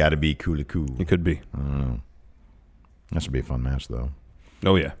 we got to be cool. It could be. I don't know. That should be a fun match, though.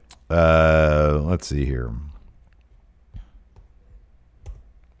 Oh, yeah. Let's see here.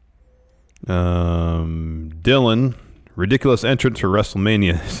 Dylan, ridiculous entrance for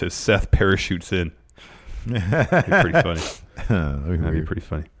WrestleMania, says Seth parachutes in. Pretty funny. That'd be pretty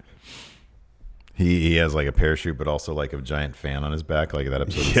funny. He has like a parachute, but also like a giant fan on his back, like that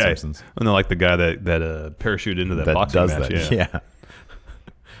episode of The Simpsons. And then like the guy that parachuted into that boxing match. That. Yeah.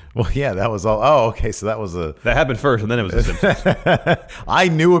 Well, yeah, that was all. Oh, okay. So that happened first, and then it was The Simpsons. I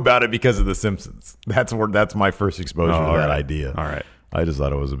knew about it because of The Simpsons. That's my first exposure to that idea. All right. I just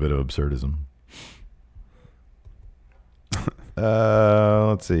thought it was a bit of absurdism.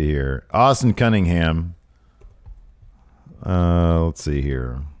 Let's see here. Austin Cunningham. Let's see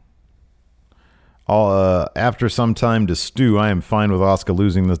here. After some time to stew, I am fine with Asuka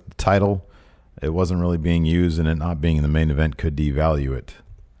losing the title. It wasn't really being used, and it not being in the main event could devalue it.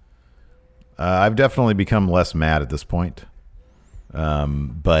 I've definitely become less mad at this point.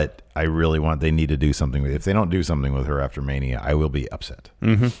 But I really they need to do something with. If they don't do something with her after Mania, I will be upset.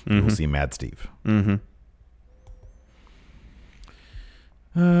 We'll see Mad Steve.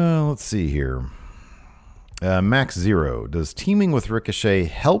 Let's see here. Max Zero. Does teaming with Ricochet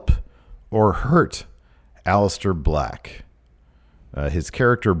help or hurt Aleister Black? His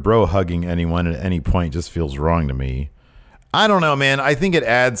character bro hugging anyone at any point just feels wrong to me. I don't know, man. I think it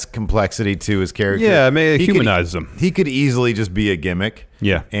adds complexity to his character. Yeah, it humanizes him. He could easily just be a gimmick.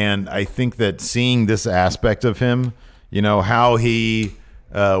 Yeah. And I think that seeing this aspect of him, how he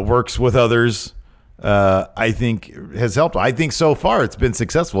works with others, I think has helped. I think so far it's been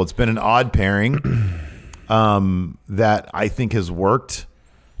successful. It's been an odd pairing that I think has worked.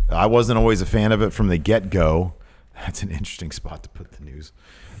 I wasn't always a fan of it from the get-go. That's an interesting spot to put the news.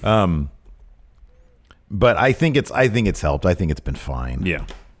 But I think it's helped. I think it's been fine. Yeah.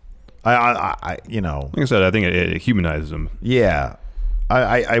 I like I said, I think it humanizes them. Yeah.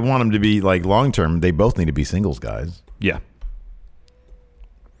 I want them to be like long term. They both need to be singles guys. Yeah.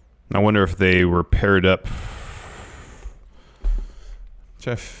 I wonder if they were paired up.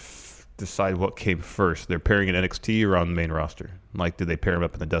 Decide what came first. They're pairing in NXT or on the main roster. Like, did they pair them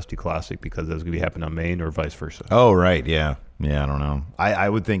up in the Dusty Classic because that was going to be happening on main, or vice versa? Oh, right. Yeah. I don't know. I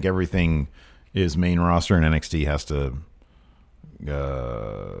would think everything is main roster, and NXT has to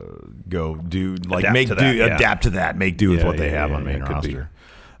go do like adapt to that, make do with what they have on main roster.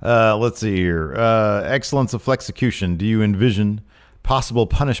 Let's see here. Excellence of Flexecution. Do you envision possible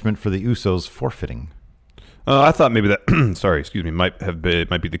punishment for the Usos forfeiting? I thought maybe that. Sorry, excuse me. Might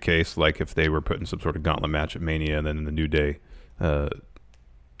be the case. Like if they were putting some sort of gauntlet match at Mania, and then in the New Day,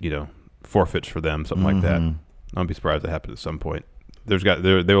 forfeits for them, something like that. I'd be surprised if that happened at some point. There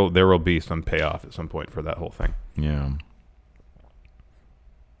will be some payoff at some point for that whole thing. Yeah.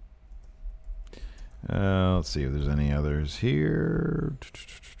 Let's see if there's any others here.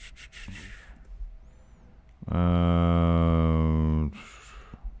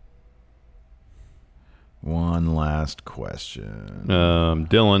 One last question.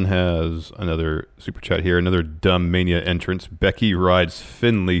 Dylan has another super chat here. Another dumb Mania entrance. Becky rides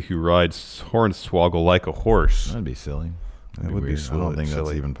Finley, who rides Hornswoggle like a horse. That'd be silly. That would be silly. I don't think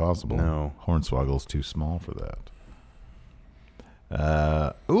that's even possible. No. Hornswoggle's too small for that.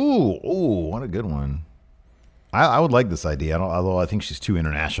 What a good one. I would like this idea, although I think she's too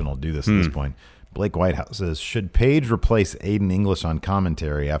international to do this at this point. Blake Whitehouse says, should Paige replace Aiden English on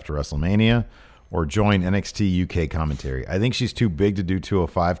commentary after WrestleMania or join NXT UK commentary? I think she's too big to do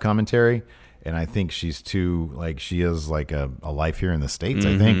 205 commentary, and I think she's too, like, she has like a life here in the States,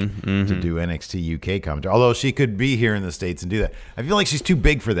 I think, to do NXT UK commentary. Although she could be here in the States and do that. I feel like she's too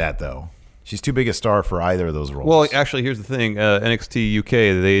big for that, though. She's too big a star for either of those roles. Well, actually, here's the thing. NXT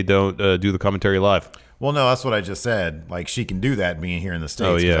UK, they don't do the commentary live. Well, no, that's what I just said. Like, she can do that being here in the States.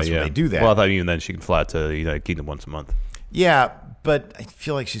 Oh, yeah, that's yeah. Where they do that. Well, I thought even then she can fly to the United Kingdom once a month. Yeah, but I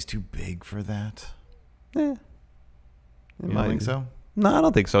feel like she's too big for that. You don't think so? No, I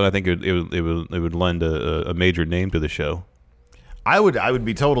don't think so. I think it would lend a major name to the show. I would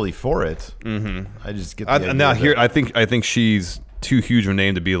be totally for it. I just get the idea now that- here. I think she's too huge of a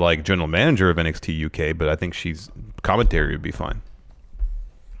name to be like general manager of NXT UK, but I think she's commentary would be fine.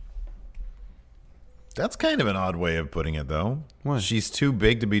 That's kind of an odd way of putting it, though. What? She's too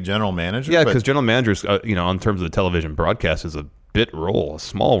big to be general manager? Yeah, but- because general managers, in terms of the television broadcast, is a bit role, a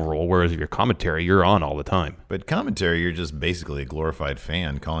small role. Whereas if you're commentary, you're on all the time. But commentary, you're just basically a glorified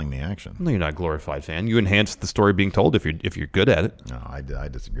fan calling the action. No, you're not a glorified fan. You enhance the story being told if you're good at it. No, I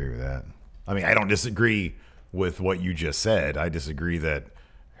disagree with that. I mean, I don't disagree with what you just said. I disagree that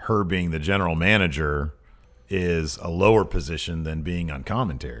her being the general manager is a lower position than being on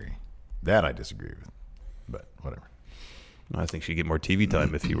commentary. That I disagree with. But whatever. I think she'd get more TV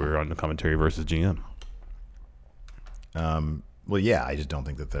time if you were on the commentary versus GM. Well, yeah, I just don't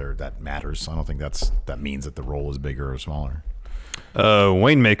think that matters. I don't think that means that the role is bigger or smaller.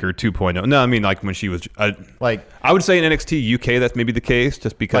 Waymaker 2.0. No, I mean, like when she was I would say in NXT UK that's maybe the case,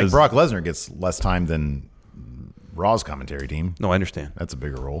 just because like Brock Lesnar gets less time than Raw's commentary team. No, I understand. That's a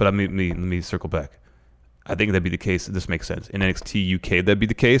bigger role. But let me circle back. I think that'd be the case. This makes sense. In NXT UK, that'd be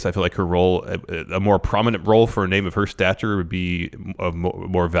the case. I feel like her role, a more prominent role for a name of her stature, would be of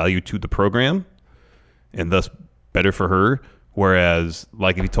more value to the program, and thus better for her. Whereas,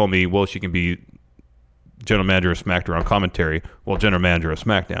 like if you told me, well, she can be general manager of SmackDown on commentary, well, general manager of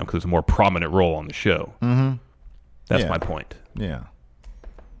SmackDown because it's a more prominent role on the show. That's my point. Yeah.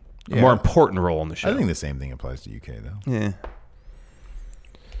 A more important role on the show. I think the same thing applies to UK, though. Yeah.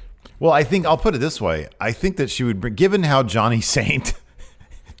 Well, I think I'll put it this way. I think that she would bring, given how Johnny Saint,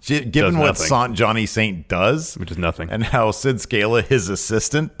 given what Johnny Saint does, which is nothing, and how Sid Scala, his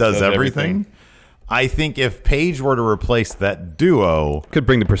assistant, does everything. I think if Paige were to replace that duo, could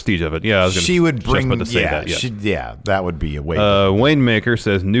bring the prestige of it. Yeah, she would bring. Just about to say that, that would be a way. Waymaker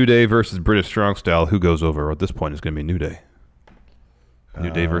says New Day versus British Strong Style. Who goes over? At this point, it's going to be New Day.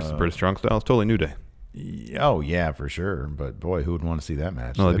 New Day versus British Strong Style. It's totally New Day. Oh yeah, for sure. But boy, who would want to see that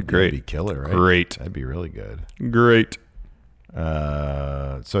match? Oh, that'd be great. That'd be killer, right? Great. That'd be really good. Great.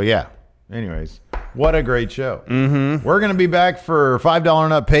 So yeah. Anyways, what a great show. We're going to be back for $5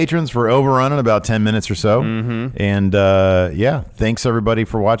 and up patrons for Overrun in about 10 minutes or so. And yeah, thanks everybody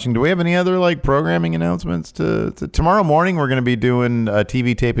for watching. Do we have any other like programming announcements? Tomorrow morning, we're going to be doing a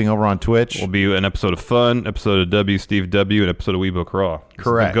TV taping over on Twitch. Will be an episode of Fun, episode of W Steve W, and episode of We Book Raw.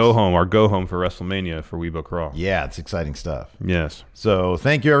 Correct. Our go home for WrestleMania for We Book Raw. Yeah, it's exciting stuff. Yes. So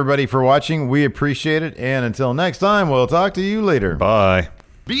thank you everybody for watching. We appreciate it. And until next time, we'll talk to you later. Bye.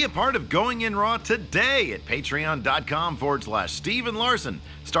 Be a part of Going In Raw today at patreon.com/Steven Larson.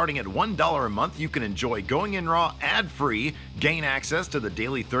 Starting at $1 a month, you can enjoy Going In Raw ad-free, gain access to the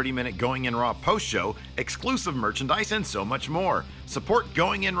daily 30-minute Going In Raw post show, exclusive merchandise, and so much more. Support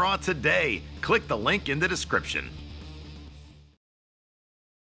Going In Raw today. Click the link in the description.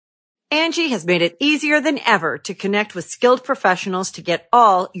 Angie has made it easier than ever to connect with skilled professionals to get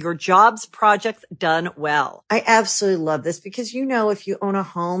all your jobs projects done well. I absolutely love this because, if you own a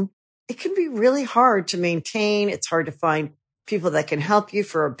home, it can be really hard to maintain. It's hard to find people that can help you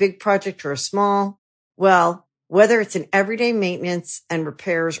for a big project or a small. Well, whether it's in everyday maintenance and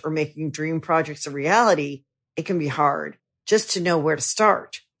repairs or making dream projects a reality, it can be hard just to know where to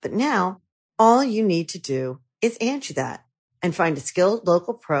start. But now all you need to do is Angie that and find a skilled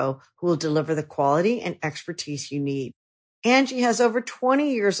local pro who will deliver the quality and expertise you need. Angie has over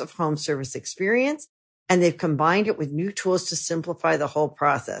 20 years of home service experience, and they've combined it with new tools to simplify the whole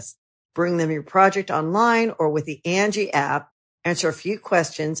process. Bring them your project online or with the Angie app, answer a few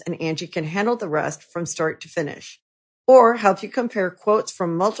questions, and Angie can handle the rest from start to finish. Or help you compare quotes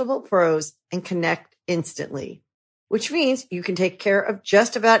from multiple pros and connect instantly. Which means you can take care of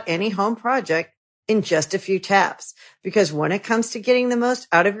just about any home project in just a few taps. Because when it comes to getting the most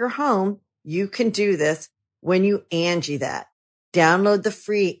out of your home, you can do this when you Angie that. Download the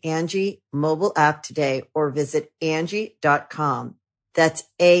free Angie mobile app today or visit Angie.com. That's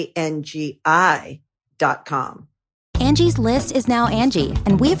ANGI.com. Angie's List is now Angie,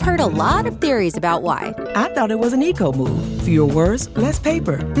 and we've heard a lot of theories about why. I thought it was an eco move. Fewer words, less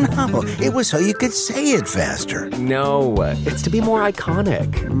paper. No, it was so you could say it faster. No, it's to be more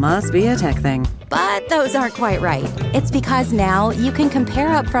iconic. Must be a tech thing. But those aren't quite right. It's because now you can compare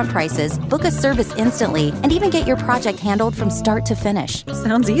upfront prices, book a service instantly, and even get your project handled from start to finish.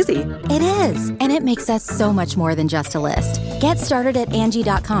 Sounds easy. It is, and it makes us so much more than just a list. Get started at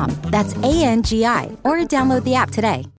Angie.com. That's ANGI, or download the app today.